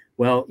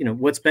 Well,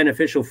 what's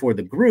beneficial for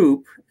the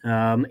group,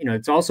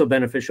 it's also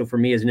beneficial for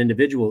me as an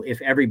individual if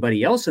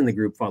everybody else in the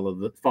group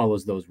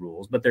follows those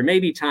rules. But there may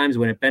be times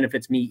when it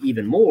benefits me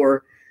even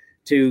more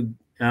to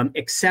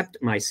accept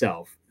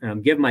myself,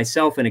 give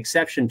myself an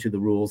exception to the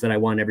rules that I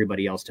want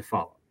everybody else to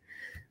follow.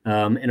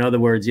 In other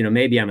words,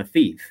 maybe I'm a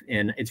thief,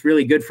 and it's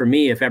really good for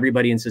me if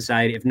nobody in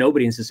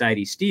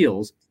society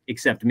steals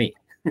except me.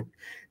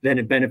 Then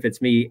it benefits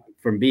me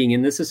from being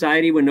in the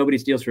society when nobody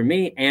steals from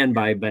me, and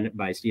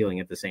by stealing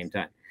at the same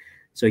time.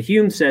 So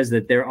Hume says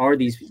that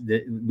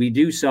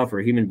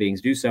human beings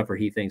do suffer,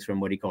 he thinks, from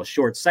what he calls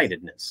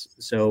short-sightedness.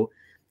 So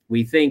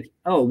we think,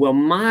 oh, well,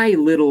 my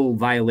little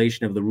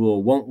violation of the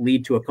rule won't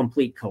lead to a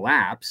complete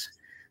collapse,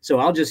 so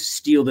I'll just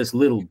steal this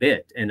little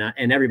bit, and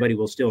everybody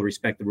will still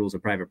respect the rules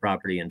of private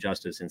property and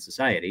justice in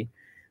society.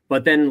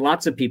 But then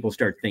lots of people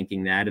start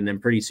thinking that, and then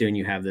pretty soon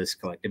you have this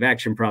collective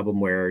action problem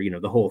where,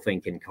 the whole thing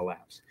can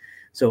collapse.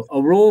 So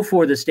a role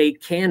for the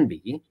state can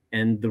be,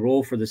 and the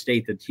role for the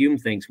state that Hume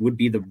thinks would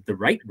be the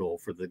right role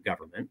for the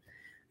government,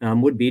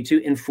 would be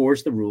to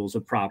enforce the rules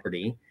of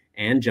property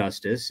and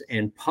justice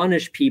and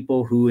punish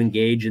people who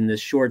engage in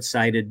this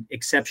short-sighted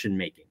exception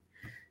making.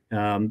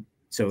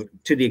 So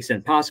to the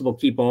extent possible,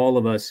 keep all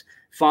of us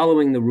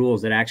following the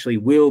rules that actually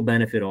will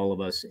benefit all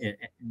of us,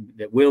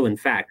 that will in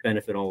fact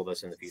benefit all of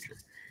us in the future.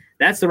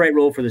 That's the right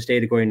role for the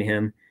state, according to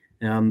him.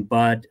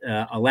 But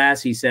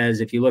alas, he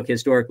says, if you look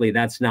historically,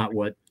 that's not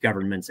what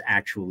governments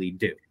actually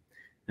do.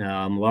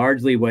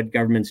 Largely what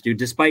governments do,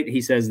 despite,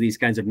 he says, these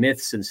kinds of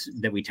myths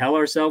that we tell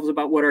ourselves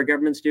about what our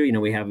governments do.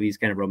 We have these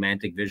kind of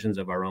romantic visions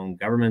of our own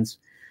governments.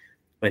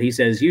 But he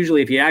says,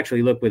 usually, if you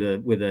actually look with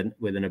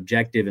an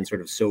objective and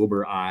sort of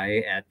sober eye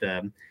at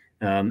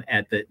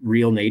the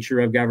real nature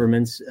of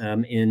governments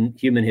in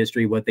human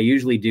history, what they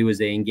usually do is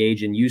they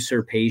engage in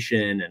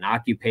usurpation and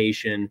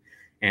occupation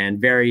and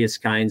various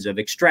kinds of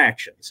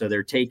extraction. So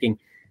they're taking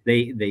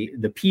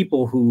the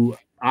people who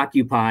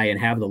occupy and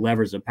have the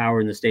levers of power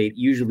in the state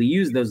usually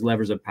use those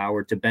levers of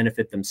power to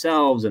benefit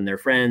themselves and their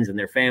friends and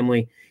their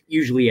family,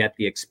 usually at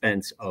the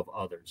expense of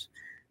others.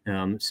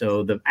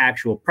 So the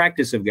actual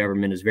practice of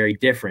government is very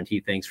different,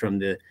 he thinks, from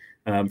the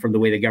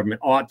way the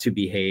government ought to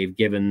behave,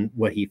 given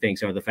what he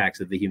thinks are the facts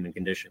of the human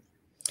condition.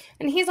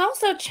 And he's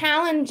also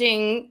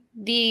challenging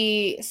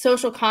the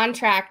social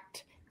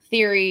contract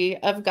theory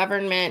of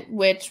government,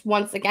 which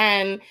once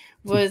again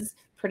was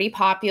pretty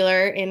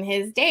popular in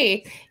his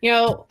day.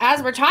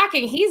 As we're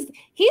talking, he's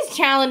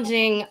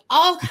challenging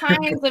all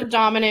kinds of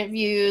dominant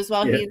views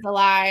while he's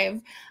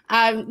alive.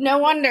 No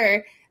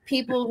wonder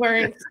people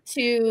weren't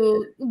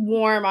too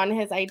warm on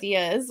his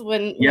ideas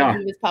when he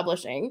was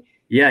publishing.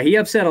 Yeah, he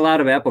upset a lot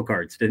of apple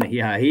carts, didn't he?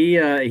 Yeah,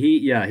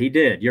 he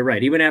did. You're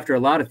right. He went after a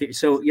lot of things.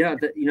 So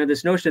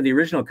this notion of the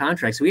original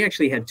contract. So we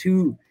actually had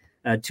two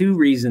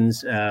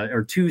reasons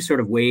or two sort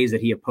of ways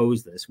that he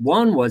opposed this.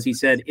 One was, he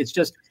said, it's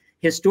just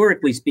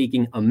historically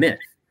speaking a myth.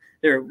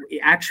 There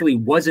actually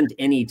wasn't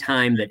any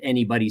time that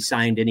anybody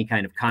signed any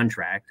kind of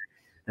contract.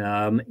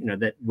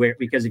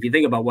 Because if you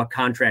think about what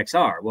contracts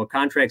are, well,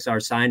 contracts are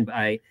signed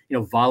by,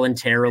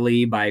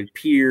 voluntarily by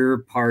peer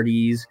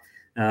parties,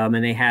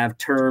 and they have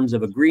terms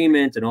of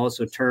agreement and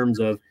also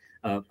terms of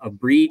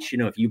breach.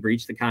 If you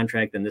breach the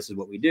contract, then this is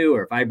what we do,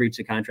 or if I breach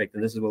the contract,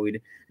 then this is what we do.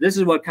 This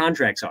is what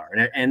contracts are,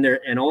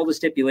 and all the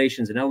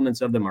stipulations and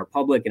elements of them are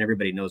public, and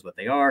everybody knows what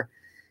they are.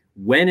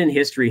 When in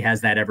history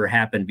has that ever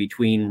happened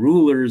between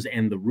rulers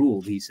and the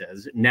ruled? He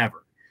says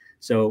never.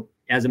 So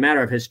as a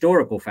matter of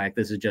historical fact,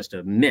 this is just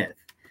a myth.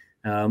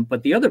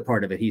 But the other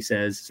part of it, he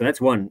says, so that's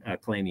one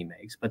claim he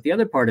makes. But the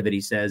other part of it,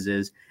 he says,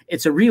 is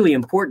it's a really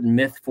important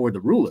myth for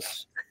the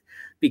rulers,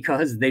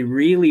 because they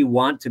really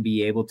want to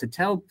be able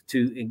to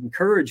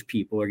encourage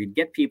people or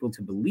get people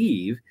to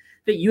believe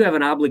that you have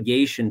an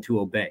obligation to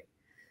obey.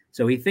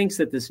 So he thinks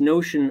that this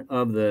notion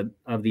of the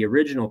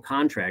original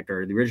contract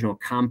or the original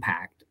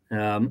compact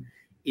that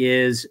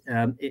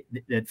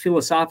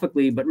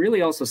philosophically, but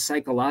really also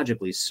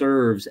psychologically,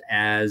 serves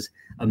as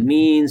a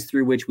means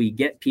through which we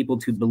get people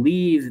to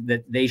believe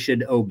that they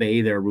should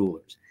obey their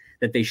rulers,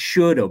 that they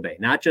should obey,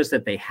 not just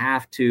that they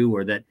have to,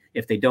 or that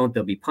if they don't,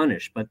 they'll be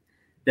punished, but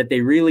that they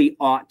really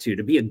ought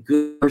to be a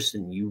good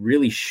person. You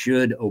really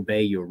should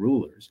obey your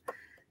rulers.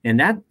 And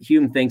that,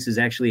 Hume thinks, is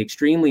actually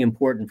extremely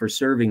important for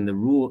serving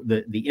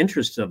the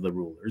interests of the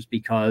rulers,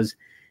 because,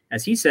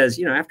 as he says,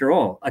 after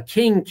all, a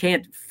king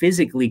can't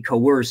physically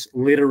coerce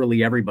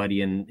literally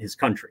everybody in his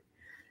country.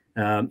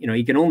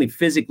 He can only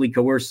physically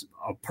coerce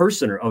a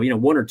person or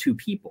one or two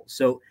people.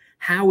 So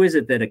how is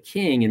it that a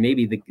king and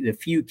maybe the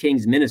few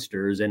king's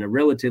ministers and a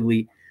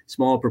relatively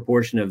small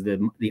proportion of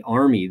the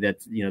army that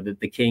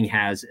the king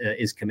has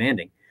is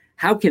commanding,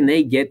 how can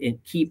they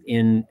keep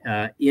in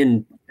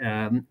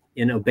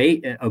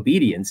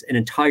obedience an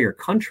entire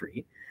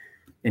country?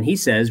 And he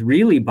says,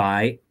 really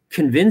by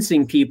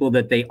convincing people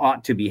that they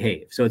ought to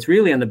behave. So it's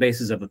really on the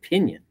basis of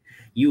opinion.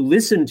 You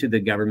listen to the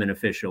government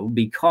official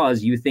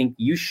because you think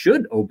you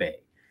should obey.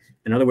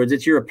 In other words,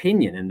 it's your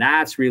opinion. And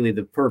that's really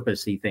the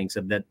purpose, he thinks,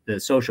 of that the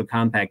social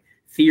compact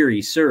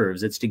theory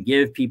serves. It's to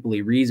give people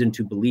a reason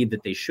to believe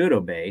that they should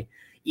obey,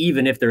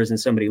 even if there isn't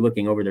somebody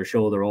looking over their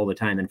shoulder all the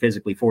time and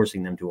physically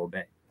forcing them to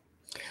obey.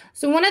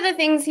 So one of the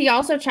things he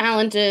also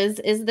challenges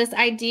is this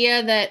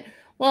idea that,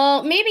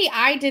 well, maybe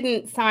I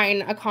didn't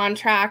sign a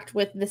contract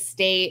with the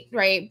state,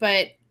 right?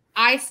 But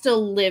I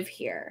still live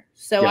here.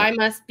 So I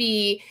must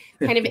be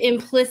kind of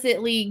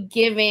implicitly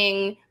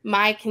giving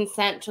my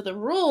consent to the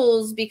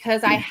rules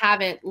because I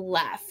haven't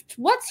left.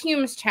 What's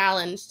Hume's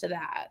challenge to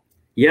that?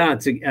 Yeah,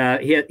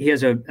 he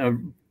has a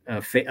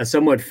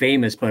somewhat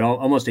famous but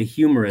almost a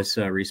humorous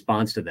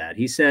response to that.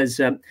 He says,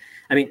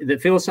 the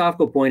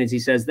philosophical point is, he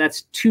says,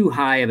 that's too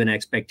high of an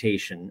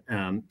expectation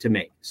to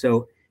make.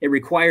 So it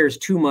requires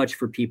too much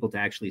for people to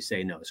actually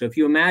say no. So if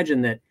you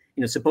imagine that,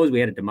 suppose we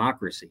had a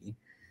democracy,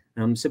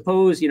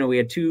 suppose, we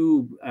have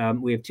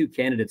two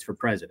candidates for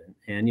president,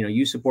 and,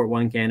 you support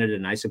one candidate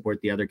and I support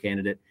the other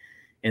candidate.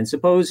 And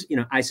suppose,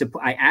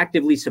 I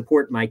actively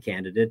support my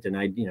candidate,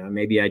 and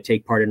maybe I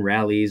take part in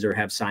rallies or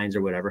have signs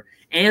or whatever,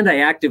 and I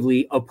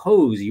actively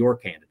oppose your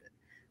candidate.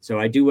 So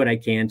I do what I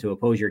can to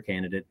oppose your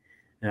candidate.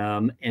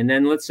 And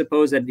then let's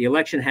suppose that the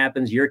election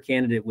happens, your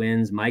candidate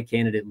wins, my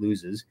candidate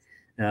loses.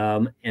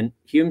 And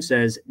Hume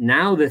says,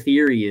 now the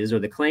theory is, or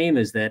the claim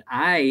is, that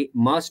I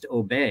must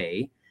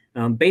obey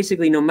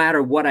basically no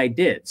matter what I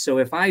did. So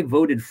if I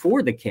voted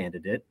for the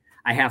candidate,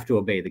 I have to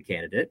obey the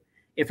candidate.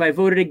 If I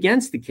voted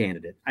against the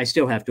candidate, I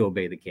still have to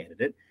obey the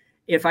candidate.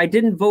 If I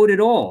didn't vote at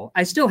all,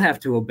 I still have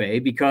to obey,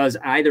 because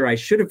either I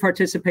should have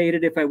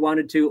participated if I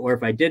wanted to, or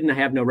if I didn't, I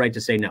have no right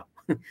to say no.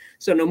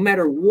 So no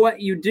matter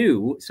what you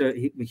do, so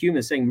Hume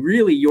is saying,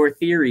 really, your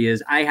theory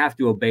is I have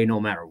to obey no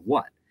matter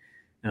what.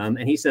 And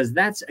he says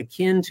that's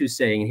akin to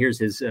saying, here's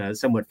his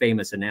somewhat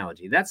famous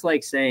analogy. That's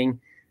like saying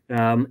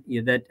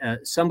that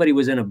somebody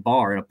was in a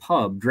bar, in a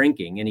pub,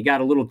 drinking, and he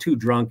got a little too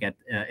drunk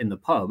in the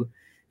pub,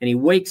 and he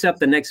wakes up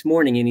the next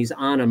morning and he's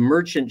on a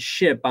merchant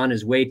ship on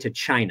his way to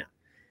China.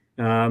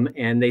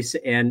 And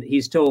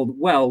he's told,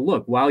 well,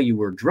 look, while you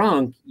were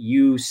drunk,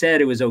 you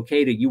said it was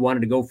okay you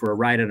wanted to go for a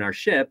ride on our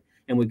ship,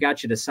 and we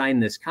got you to sign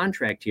this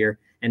contract here.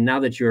 And now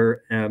that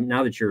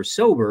you're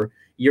sober,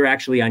 you're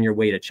actually on your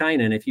way to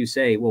China. And if you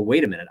say, well,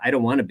 wait a minute, I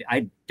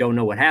don't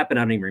know what happened.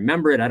 I don't even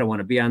remember it. I don't want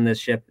to be on this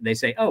ship. They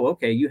say, oh,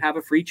 okay, you have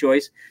a free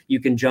choice.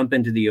 You can jump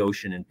into the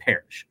ocean and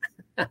perish.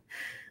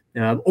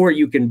 Or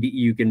you can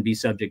be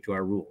subject to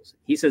our rules.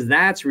 He says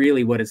that's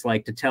really what it's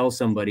like to tell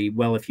somebody,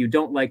 well, if you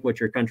don't like what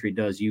your country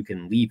does, you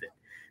can leave it.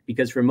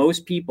 Because for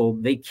most people,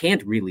 they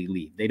can't really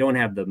leave. They don't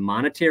have the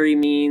monetary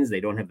means. They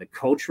don't have the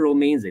cultural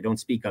means. They don't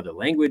speak other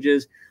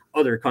languages.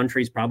 Other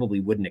countries probably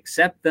wouldn't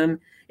accept them.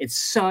 It's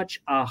such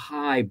a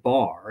high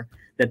bar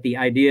that the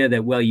idea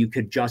that, well, you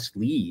could just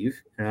leave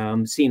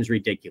seems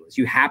ridiculous.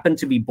 You happen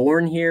to be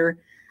born here.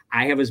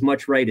 I have as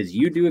much right as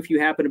you do if you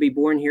happen to be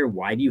born here.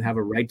 Why do you have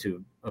a right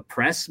to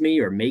oppress me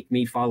or make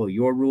me follow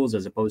your rules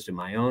as opposed to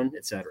my own,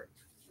 et cetera?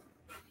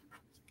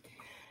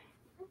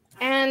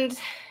 And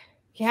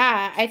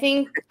yeah,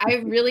 I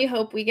really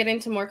hope we get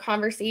into more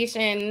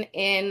conversation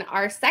in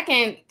our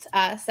second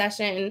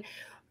session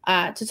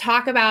to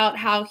talk about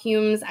how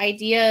Hume's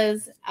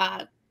ideas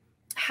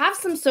have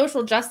some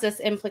social justice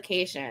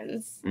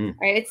implications,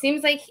 right? It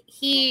seems like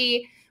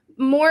he,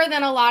 more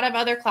than a lot of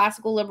other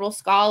classical liberal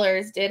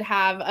scholars, did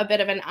have a bit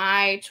of an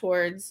eye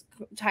towards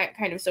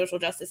kind of social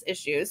justice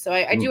issues. So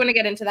I do want to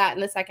get into that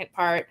in the second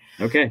part.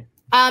 Okay.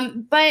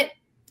 But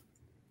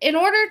in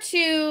order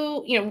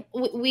to,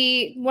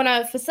 we want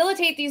to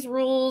facilitate these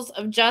rules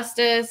of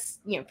justice,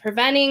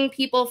 preventing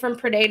people from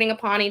predating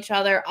upon each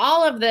other,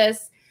 all of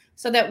this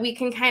so that we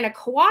can kind of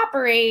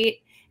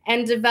cooperate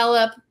and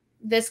develop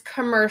this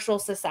commercial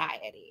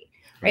society,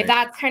 right?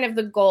 That's kind of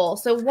the goal.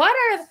 So what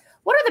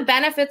are the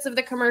benefits of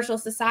the commercial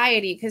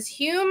society? Because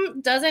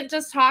Hume doesn't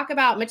just talk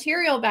about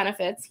material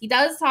benefits. He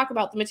does talk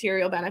about the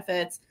material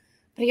benefits,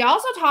 but he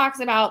also talks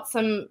about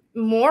some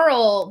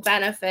moral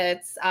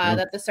benefits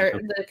that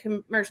the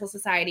commercial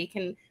society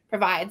can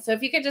provide. So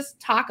if you could just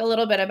talk a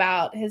little bit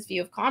about his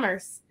view of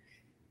commerce.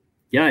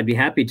 Yeah, I'd be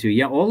happy to.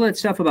 Yeah, all that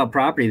stuff about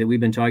property that we've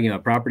been talking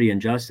about, property and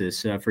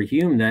justice, for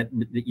Hume, that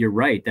you're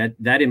right,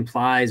 that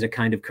implies a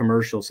kind of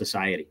commercial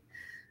society.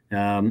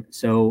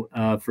 So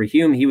for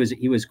Hume, he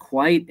was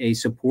quite a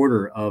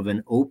supporter of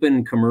an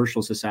open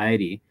commercial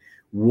society.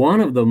 One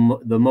of the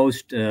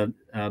most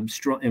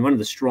strong and one of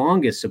the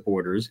strongest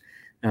supporters,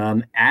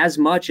 as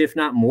much, if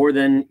not more,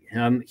 than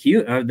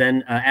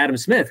Adam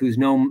Smith, who's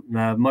known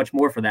much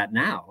more for that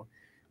now.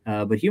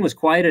 But Hume was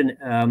quite an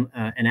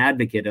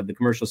advocate of the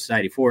commercial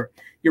society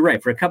you're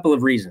right, for a couple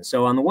of reasons.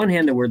 So on the one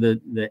hand, there were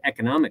the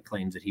economic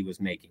claims that he was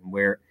making,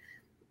 where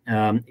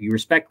you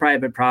respect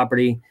private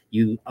property,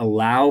 you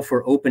allow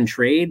for open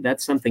trade.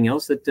 That's something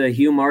else that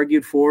Hume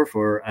argued for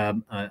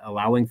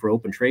allowing for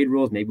open trade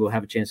rules. Maybe we'll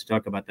have a chance to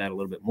talk about that a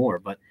little bit more.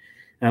 But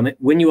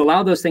when you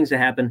allow those things to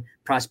happen,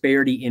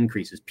 prosperity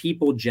increases.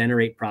 People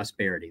generate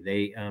prosperity.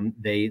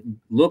 They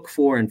look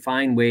for and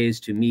find ways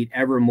to meet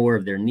ever more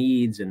of their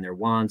needs and their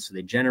wants. So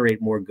they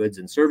generate more goods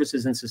and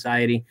services in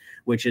society,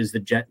 which is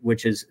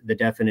the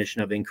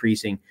definition of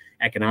increasing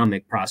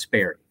economic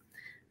prosperity.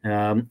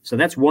 So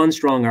that's one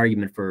strong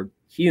argument for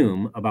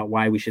Hume about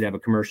why we should have a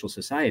commercial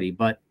society,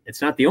 but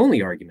it's not the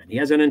only argument. He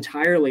has an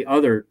entirely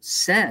other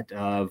set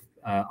of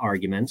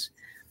arguments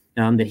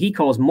that he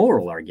calls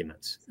moral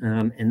arguments,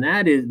 and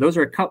those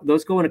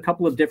go in a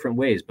couple of different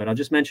ways. But I'll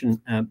just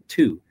mention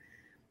two.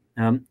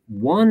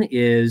 One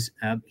is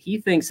he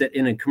thinks that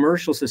in a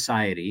commercial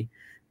society,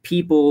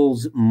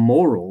 people's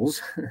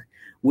morals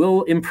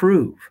will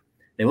improve.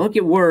 They won't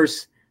get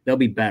worse; they'll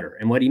be better.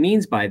 And what he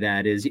means by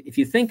that is, if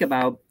you think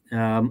about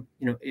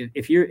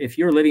if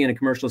you're living in a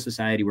commercial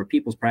society where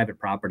people's private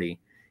property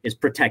is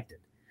protected,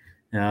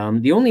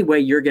 the only way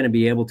you're going to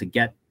be able to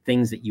get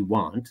things that you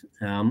want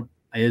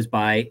is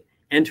by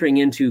entering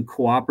into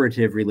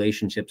cooperative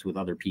relationships with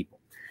other people.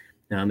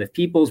 If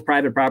people's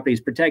private property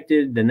is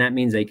protected, then that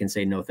means they can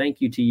say no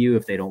thank you to you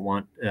if they don't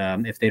want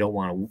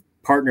to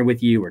partner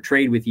with you or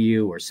trade with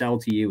you or sell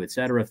to you, et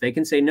cetera. If they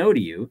can say no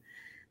to you,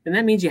 then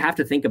that means you have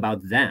to think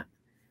about them.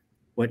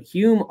 What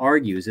Hume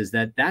argues is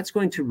that that's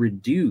going to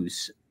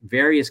reduce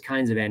various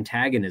kinds of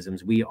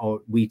antagonisms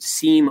we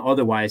seem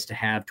otherwise to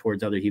have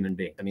towards other human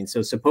beings. I mean,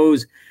 so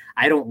suppose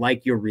I don't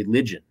like your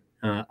religion.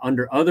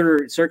 Under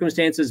other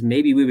circumstances,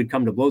 maybe we would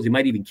come to blows. We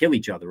might even kill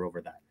each other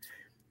over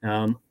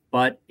that.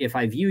 But if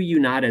I view you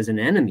not as an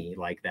enemy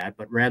like that,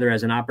 but rather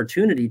as an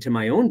opportunity to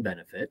my own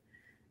benefit,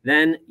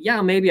 then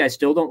yeah, maybe I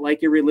still don't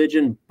like your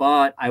religion,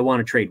 but I want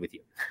to trade with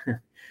you.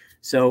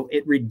 So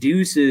it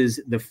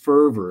reduces the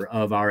fervor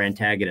of our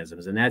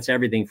antagonisms. And that's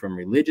everything from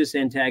religious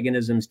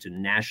antagonisms to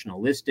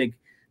nationalistic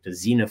to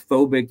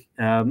xenophobic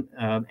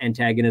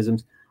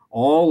antagonisms.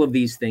 All of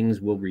these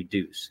things will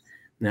reduce.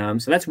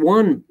 So that's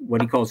one,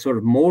 what he calls sort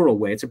of moral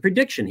way. It's a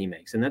prediction he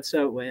makes. And that's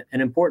an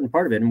important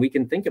part of it. And we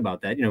can think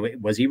about that.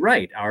 Was he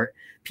right? Are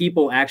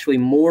people actually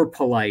more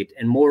polite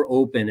and more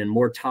open and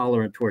more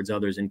tolerant towards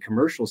others in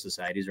commercial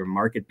societies or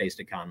market-based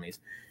economies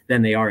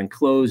than they are in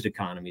closed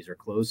economies or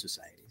closed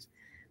societies?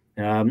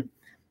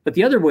 But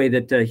the other way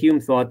that Hume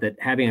thought that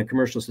having a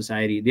commercial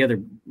society, the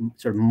other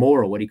sort of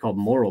moral, what he called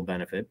moral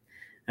benefit,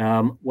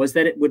 was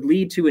that it would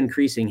lead to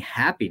increasing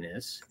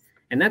happiness.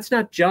 And that's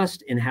not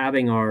just in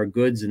having our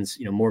goods and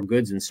more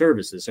goods and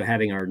services, so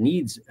having our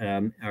needs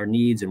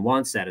and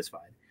wants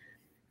satisfied.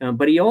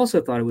 But he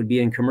also thought it would be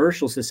in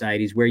commercial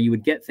societies where you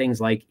would get things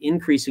like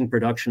increasing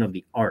production of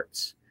the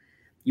arts.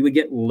 You would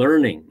get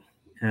learning.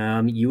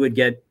 You would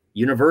get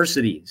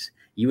universities.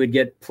 You would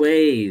get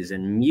plays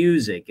and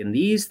music, and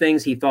these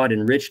things he thought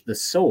enriched the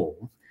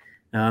soul.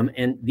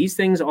 And these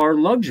things are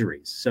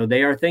luxuries. So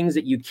they are things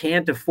that you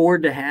can't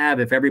afford to have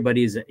if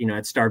everybody's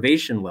at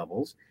starvation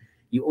levels.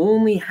 You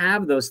only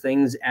have those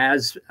things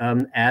as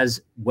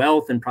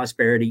wealth and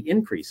prosperity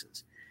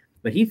increases.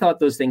 But he thought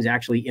those things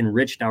actually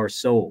enriched our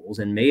souls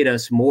and made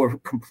us more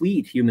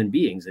complete human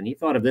beings. And he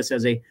thought of this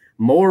as a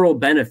moral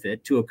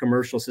benefit to a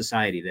commercial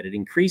society, that it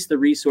increased the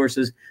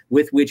resources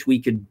with which we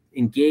could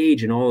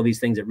engage in all of these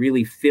things that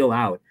really fill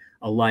out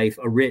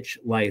a rich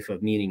life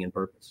of meaning and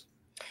purpose.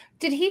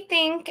 Did he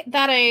think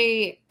that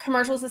a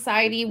commercial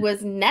society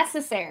was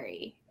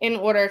necessary in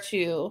order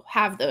to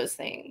have those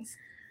things?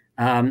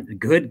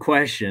 Good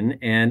question.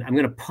 And I'm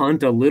going to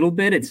punt a little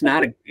bit. It's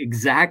not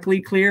exactly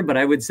clear, but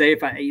I would say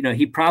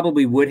he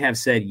probably would have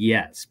said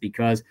yes,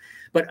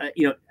 but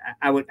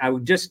I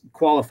would just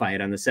qualify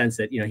it on the sense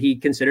that, he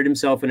considered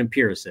himself an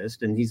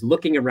empiricist and he's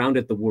looking around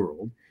at the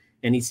world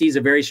and he sees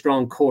a very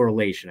strong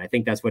correlation. I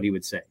think that's what he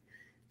would say.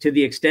 To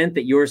the extent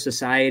that your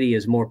society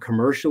is more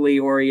commercially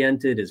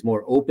oriented, is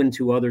more open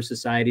to other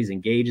societies,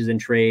 engages in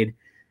trade,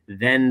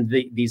 then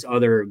these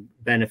other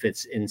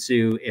benefits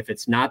ensue. If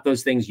it's not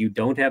those things, you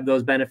don't have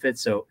those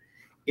benefits. So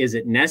is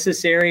it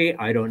necessary?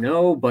 I don't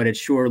know, but it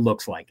sure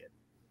looks like it.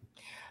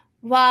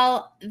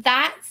 Well,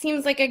 that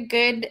seems like a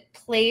good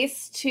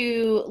place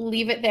to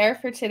leave it there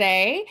for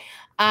today.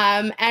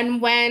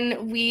 And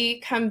when we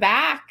come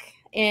back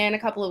in a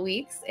couple of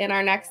weeks in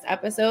our next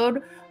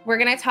episode, we're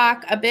going to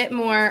talk a bit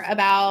more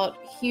about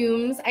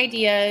Hume's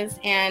ideas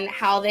and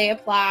how they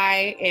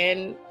apply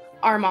in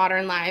our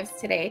modern lives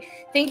today.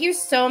 Thank you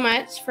so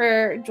much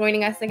for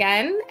joining us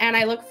again, and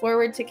I look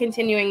forward to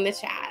continuing the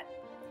chat.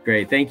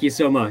 Great. Thank you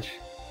so much.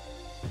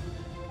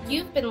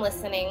 You've been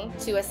listening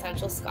to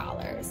Essential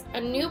Scholars,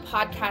 a new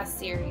podcast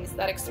series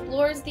that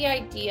explores the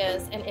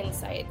ideas and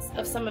insights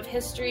of some of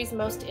history's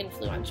most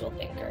influential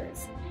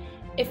thinkers.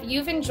 If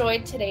you've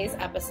enjoyed today's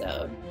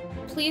episode,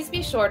 please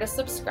be sure to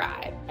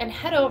subscribe and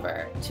head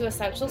over to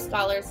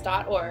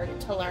essentialscholars.org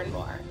to learn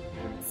more.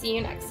 See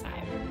you next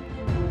time.